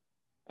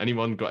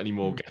 Anyone got any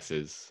more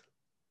guesses?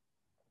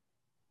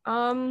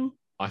 I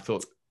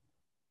thought.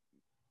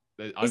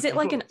 Is it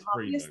like an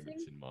obvious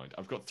thing? In mind.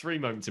 I've got 3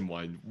 moments in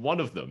mind.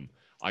 One of them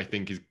I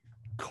think is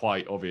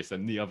quite obvious,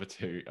 and the other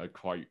 2 are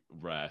quite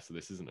rare. So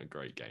this isn't a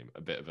great game.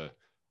 A bit of a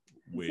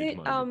weird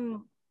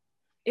moment.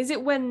 Is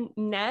it when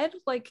Ned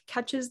like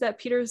catches that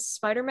Peter's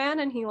Spider-Man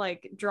and he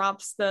like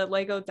drops the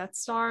Lego Death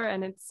Star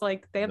and it's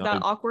like they have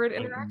that awkward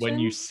interaction? When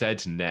you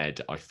said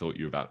Ned, I thought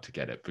you were about to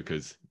get it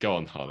because go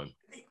on, Harlan.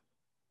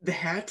 The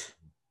hat?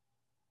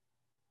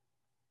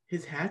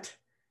 His hat?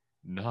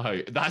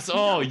 No, that's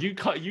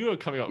you are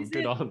coming up with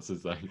good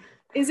answers though.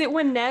 Is it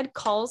when Ned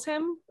calls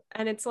him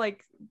and it's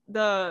like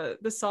the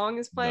song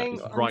is playing?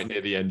 No, it's right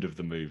near the end of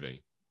the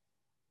movie.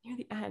 Near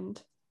the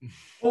end.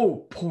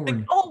 Oh, porn.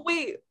 Like, oh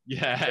wait.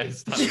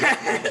 Yes.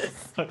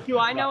 Yes. Do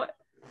I know it?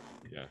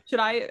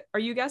 Yeah. Are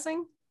you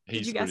guessing?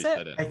 Did you guess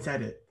it? I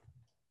said it.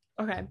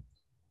 Okay.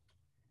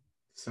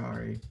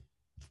 Sorry.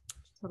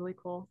 Totally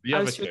cool. The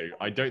other 2,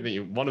 I don't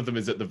think one of them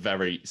is at the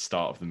very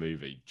start of the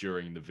movie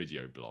during the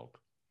video blog,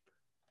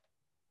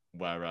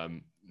 where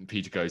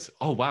Peter goes,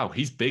 "Oh wow,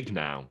 he's big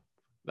now."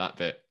 That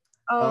bit.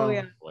 Oh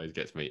yeah. Always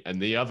gets me. And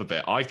the other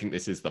bit, I think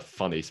this is the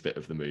funniest bit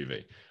of the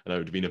movie, and I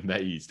would have been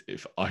amazed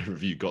if either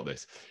of you got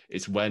this.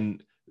 It's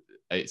when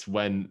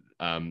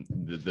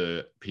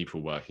the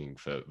people working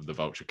for the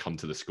Vulture come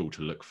to the school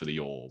to look for the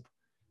orb,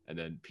 and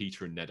then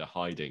Peter and Ned are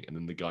hiding, and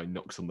then the guy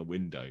knocks on the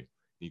window. And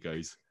he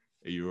goes,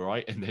 "Are you all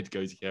right?" And Ned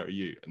goes, "Yeah, are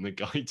you?" And the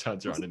guy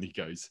turns around and he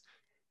goes,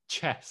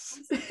 "Chess."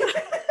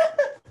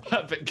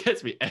 That bit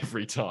gets me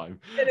every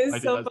time. It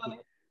is so funny.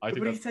 But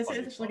he says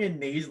it in like a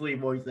nasally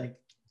voice, like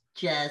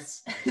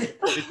chess.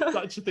 It's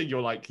such a thing.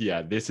 You're like,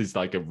 yeah, this is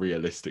like a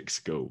realistic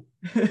school.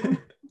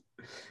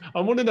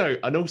 I want to know,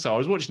 and also I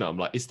was watching that, I'm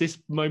like, is this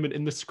moment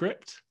in the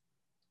script?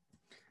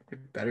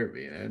 It better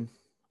be, man.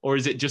 Or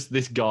is it just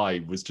this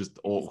guy was just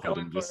awkward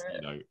and just,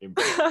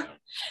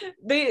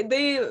 they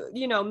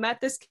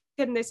met this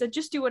kid and they said,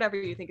 just do whatever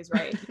you think is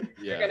right.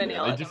 You're gonna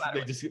nail it.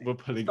 They just were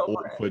pulling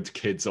awkward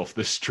kids off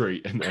the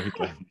street and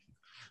everything.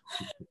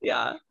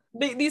 Yeah.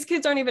 These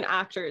kids aren't even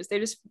actors. They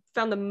just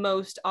found the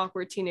most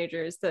awkward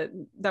teenagers that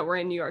were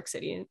in New York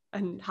City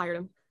and hired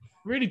them.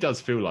 Really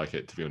does feel like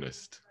it, to be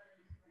honest.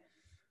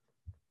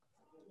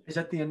 Is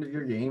that the end of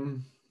your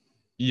game?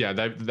 Yeah,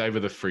 they were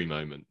the 3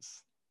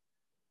 moments.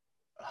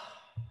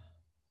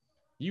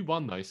 You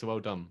won though, so well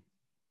done.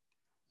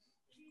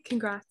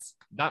 Congrats.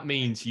 That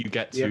means you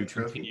get to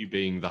continue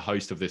being the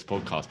host of this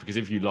podcast, because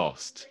if you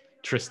lost,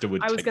 Trista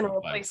would. I was going to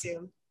replace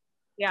you.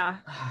 Yeah.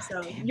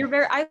 So you're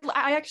very. I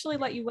actually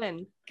let you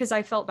win because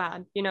I felt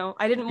bad.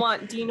 I didn't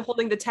want Dean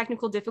holding the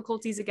technical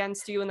difficulties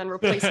against you and then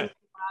replacing.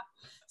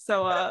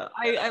 So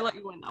I let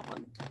you win that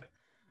one.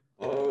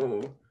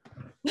 Oh.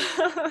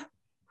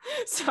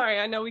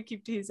 Sorry, I know we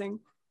keep teasing.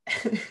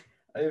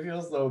 I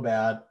feel so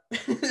bad.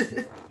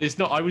 It's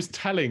not. I was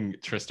telling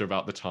Trista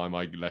about the time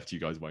I left you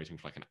guys waiting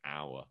for like an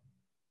hour.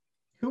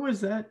 Who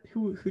was that?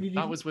 Who did you?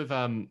 That was with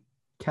Callan.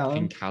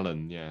 King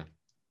Callan, yeah.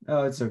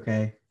 Oh, it's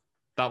okay.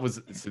 That was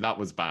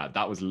bad.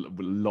 That was a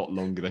lot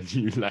longer than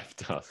you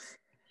left us.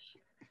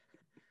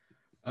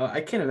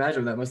 I can't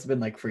imagine what that must have been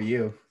like for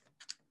you.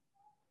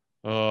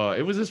 Oh,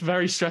 it was a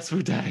very stressful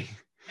day.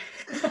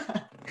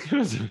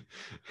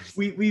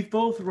 We've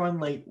both run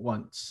late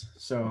once,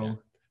 so yeah.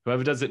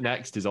 Whoever does it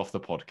next is off the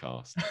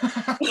podcast.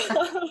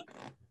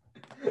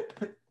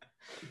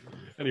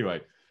 Anyway,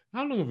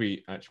 how long have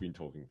we actually been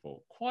talking for?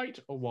 Quite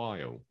a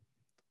while.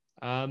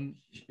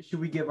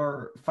 Should we give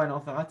our final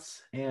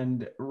thoughts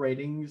and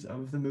ratings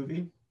of the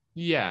movie?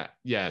 Yeah.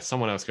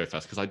 Someone else go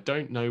first because I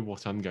don't know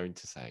what I'm going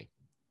to say.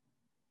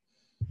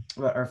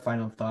 What our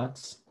final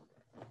thoughts?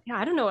 Yeah,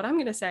 I don't know what I'm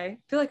gonna say. I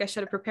feel like I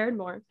should have prepared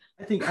more.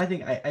 I think I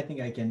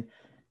can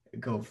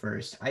go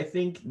first. I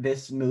think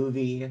this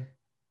movie.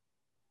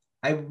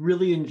 I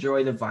really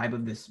enjoy the vibe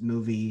of this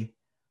movie.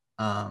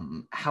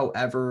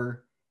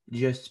 However,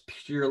 just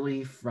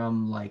purely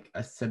from like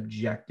a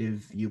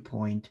subjective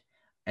viewpoint,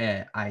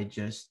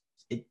 this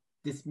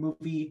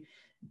movie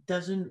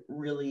doesn't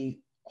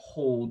really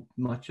hold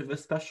much of a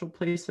special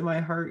place in my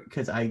heart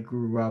because I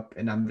grew up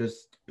and I'm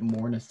just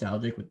more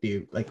nostalgic with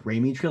the like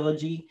Raimi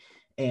trilogy.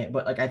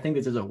 But like I think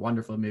this is a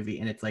wonderful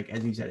movie, and it's like,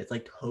 as you said, it's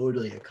like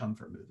totally a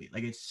comfort movie.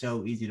 Like it's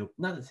so easy to,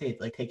 not to say it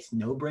like takes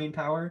no brain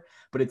power,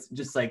 but it's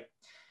just like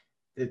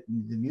the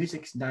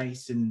music's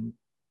nice and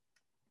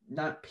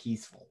not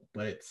peaceful,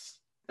 but it's,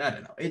 I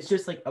don't know, it's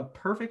just like a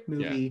perfect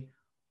movie,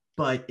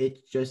 but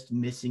it's just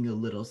missing a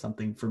little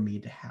something for me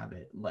to have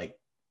it like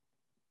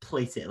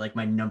place it like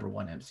my number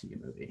one MCU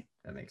movie.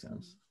 That makes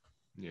sense.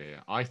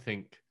 Yeah. I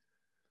think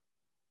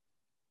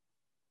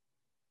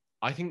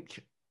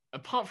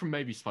apart from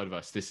maybe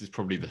Spider-Verse, this is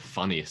probably the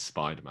funniest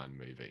Spider-Man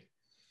movie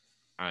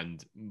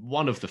and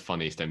one of the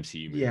funniest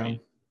MCU movies,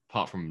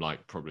 apart from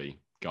like probably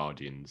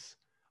Guardians.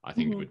 I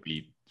think it would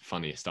be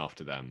funniest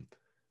after them.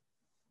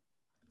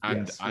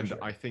 And sure.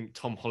 I think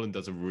Tom Holland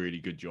does a really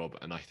good job.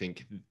 And I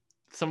think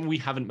something we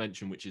haven't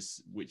mentioned, which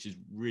is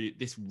really,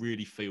 this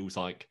really feels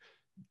like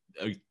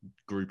a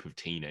group of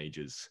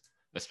teenagers,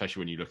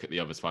 especially when you look at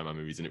the other Spider-Man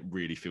movies, and it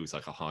really feels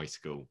like a high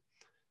school.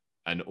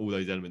 And all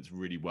those elements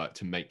really work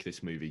to make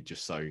this movie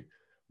just so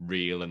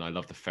real. And I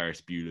love the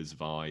Ferris Bueller's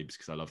vibes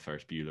because I love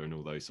Ferris Bueller and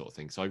all those sort of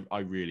things. So I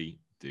really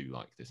do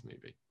like this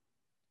movie.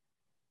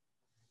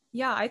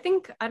 Yeah, I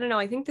think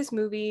this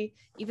movie,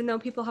 even though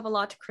people have a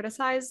lot to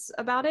criticize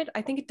about it,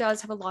 I think it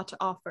does have a lot to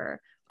offer.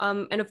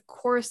 And of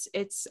course,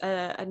 it's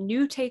a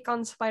new take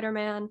on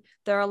Spider-Man.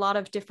 There are a lot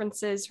of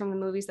differences from the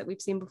movies that we've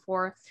seen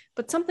before,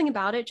 but something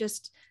about it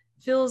just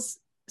feels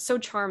so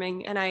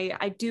charming. And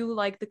I do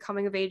like the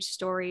coming of age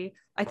story.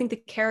 I think the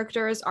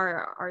characters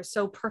are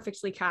so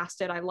perfectly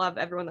casted. I love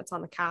everyone that's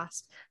on the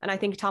cast. And I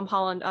think Tom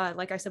Holland,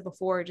 like I said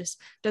before,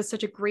 just does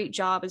such a great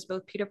job as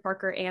both Peter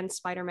Parker and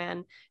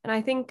Spider-Man. And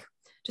I think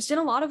just in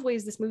a lot of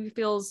ways, this movie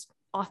feels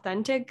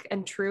authentic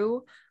and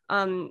true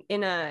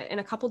in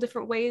a couple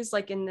different ways,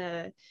 like in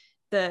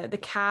the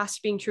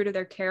cast being true to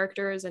their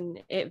characters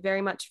and it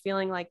very much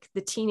feeling like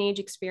the teenage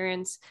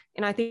experience.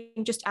 And I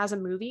think just as a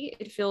movie,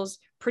 it feels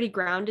pretty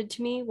grounded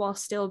to me while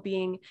still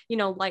being,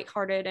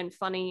 lighthearted and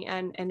funny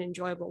and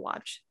enjoyable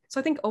watch. So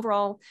I think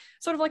overall,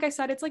 sort of like I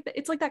said, it's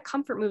like that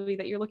comfort movie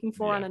that you're looking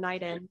for on a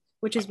night in,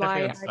 which is why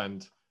I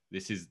understand.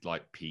 This is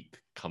like peak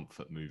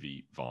comfort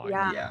movie vibe.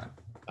 Yeah.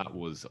 That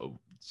was a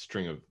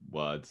string of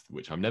words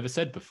which I've never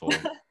said before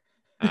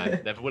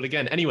and never will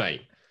again.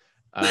 Anyway,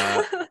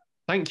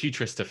 thank you,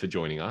 Trista, for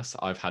joining us.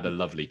 I've had a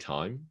lovely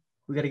time.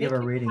 We got to give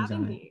our ratings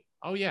on it.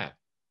 Oh, yeah.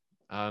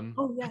 I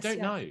don't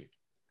know.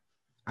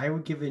 I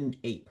would give it an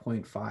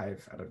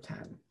 8.5 out of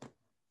 10.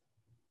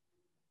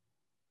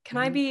 Can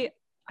I be?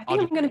 I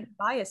think I'm going to be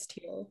biased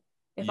here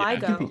if I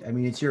go. I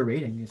mean, it's your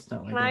rating. It's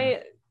not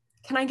like.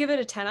 Can I give it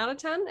a 10 out of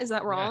 10? Is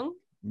that wrong?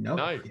 No,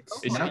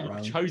 it's not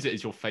wrong. You chose it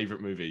as your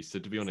favorite movie, so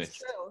to be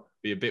honest,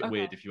 Be a bit Okay.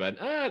 weird if you went,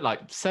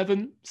 like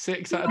 7,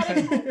 6 out of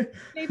 10.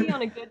 Maybe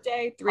on a good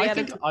day, 3 I out of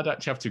think 10. I'd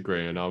actually have to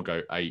agree, and I'll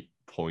go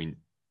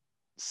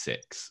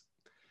 8.6.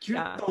 You're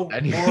Yeah. the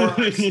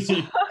worst.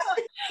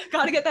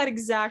 Got to get that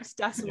exact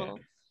decimal.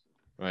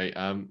 Right.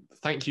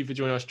 Thank you for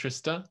joining us,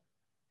 Trista.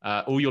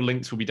 All your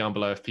links will be down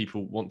below if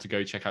people want to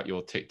go check out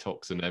your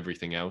TikToks and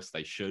everything else.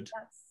 They should.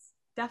 Yes,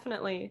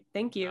 definitely.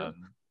 Thank you.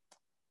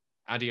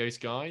 Adios,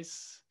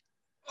 guys.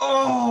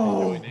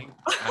 Oh, Joining,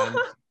 and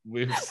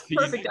we'll see you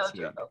Perfect next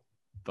week. outro.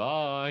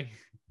 Bye.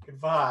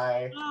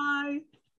 goodbye. Bye.